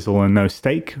all sizzle and no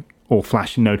steak, all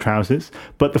flash and no trousers.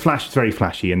 But the flash is very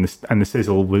flashy, and the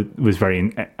sizzle was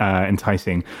very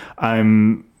enticing.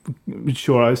 I'm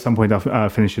sure at some point I'll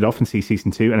finish it off and see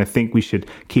season 2, and I think we should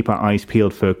keep our eyes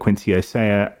peeled for Quincy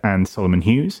Osea and Solomon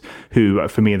Hughes, who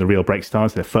for me are the real break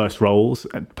stars. Their first roles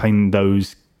playing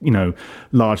those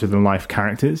larger than life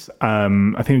characters. I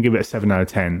think we'll give it a 7 out of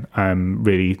 10. I'm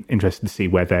really interested to see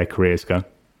where their careers go.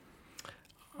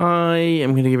 I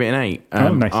am going to give it an 8.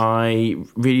 Nice. I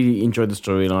really enjoyed the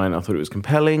storyline. I thought it was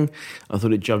compelling. I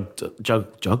thought it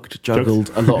juggled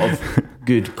a lot of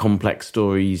good, complex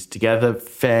stories together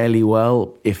fairly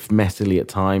well, if messily at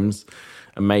times.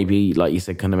 And maybe, like you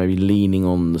said, kind of maybe leaning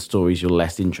on the stories you're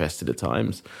less interested at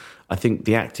times. I think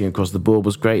the acting across the board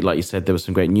was great. Like you said, there were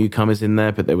some great newcomers in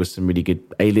there, but there was some really good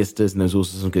A-listers, and there was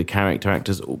also some good character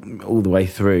actors all the way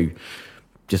through.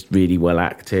 Just really well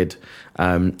acted.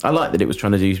 I like that it was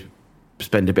trying to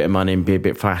spend a bit of money and be a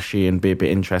bit flashy and be a bit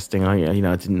interesting.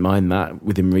 I didn't mind that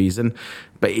within reason,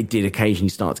 but it did occasionally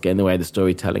start to get in the way of the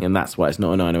storytelling, and that's why it's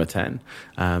not a 9 or a 10.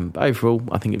 But overall,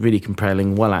 I think it's really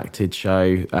compelling, well acted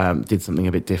show. Did something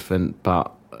a bit different,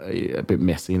 but a bit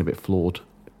messy and a bit flawed,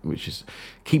 which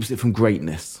keeps it from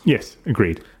greatness. Yes,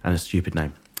 agreed. And a stupid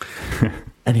name.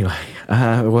 Anyway,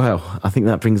 well, I think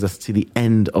that brings us to the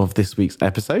end of this week's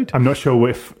episode. I'm not sure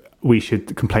if we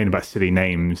should complain about silly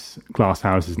names, glass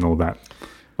houses and all that.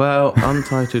 Well,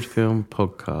 Untitled Film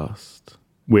Podcast.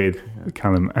 With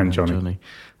Callum and Johnny.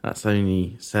 That's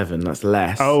only 7. That's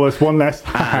less. Oh, it's one less.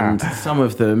 And some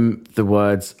of them, the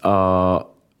words are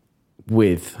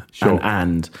with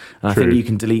and I think you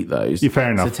can delete those. Yeah,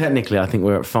 fair enough. So technically, I think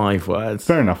we're at 5 words.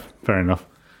 Fair enough.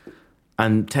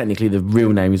 And technically, the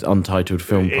real name is Untitled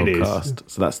Film Podcast.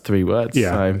 So that's 3 words.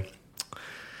 Yeah. So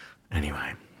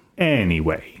anyway.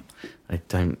 I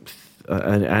don't...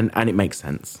 and it makes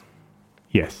sense.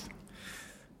 Yes.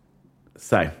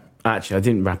 So, actually, I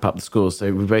didn't wrap up the scores.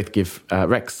 So we both give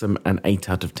Wrexham an 8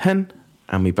 out of 10.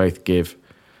 And we both give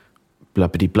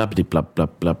blubbity blubbity blub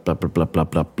blub blub blub blub blub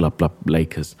blub blub blub blub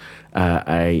Lakers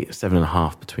a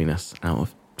 7.5 between us out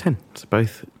of 10. So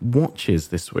both watches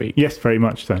this week. Yes, very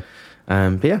much so.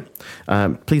 But yeah,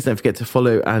 please don't forget to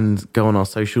follow and go on our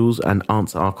socials and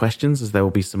answer our questions, as there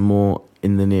will be some more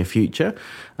in the near future.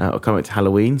 We're coming to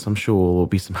Halloween, so I'm sure there will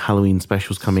be some Halloween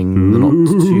specials coming in the not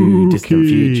too distant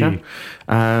future.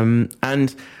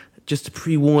 And just to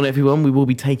pre-warn everyone, we will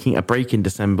be taking a break in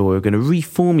December. We're going to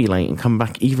reformulate and come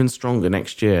back even stronger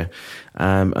next year,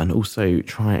 and also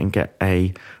try and get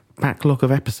a backlog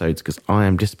of episodes, because I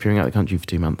am disappearing out of the country for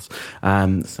 2 months.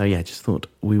 So yeah, just thought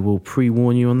we will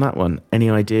pre-warn you on that one. Any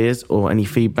ideas or any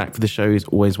feedback for the show is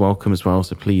always welcome as well,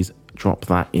 so please drop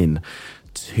that in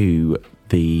to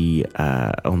the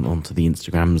onto the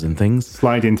Instagrams and things.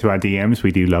 Slide into our DMs,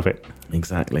 we do love it.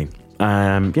 Exactly.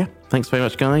 Yeah, thanks very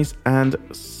much, guys, and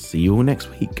see you all next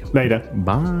week. Later.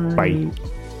 Bye. Bye.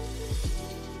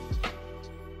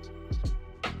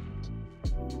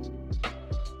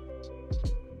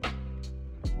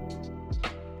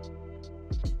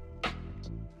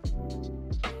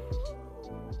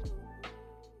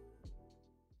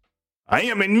 I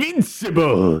am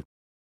invincible!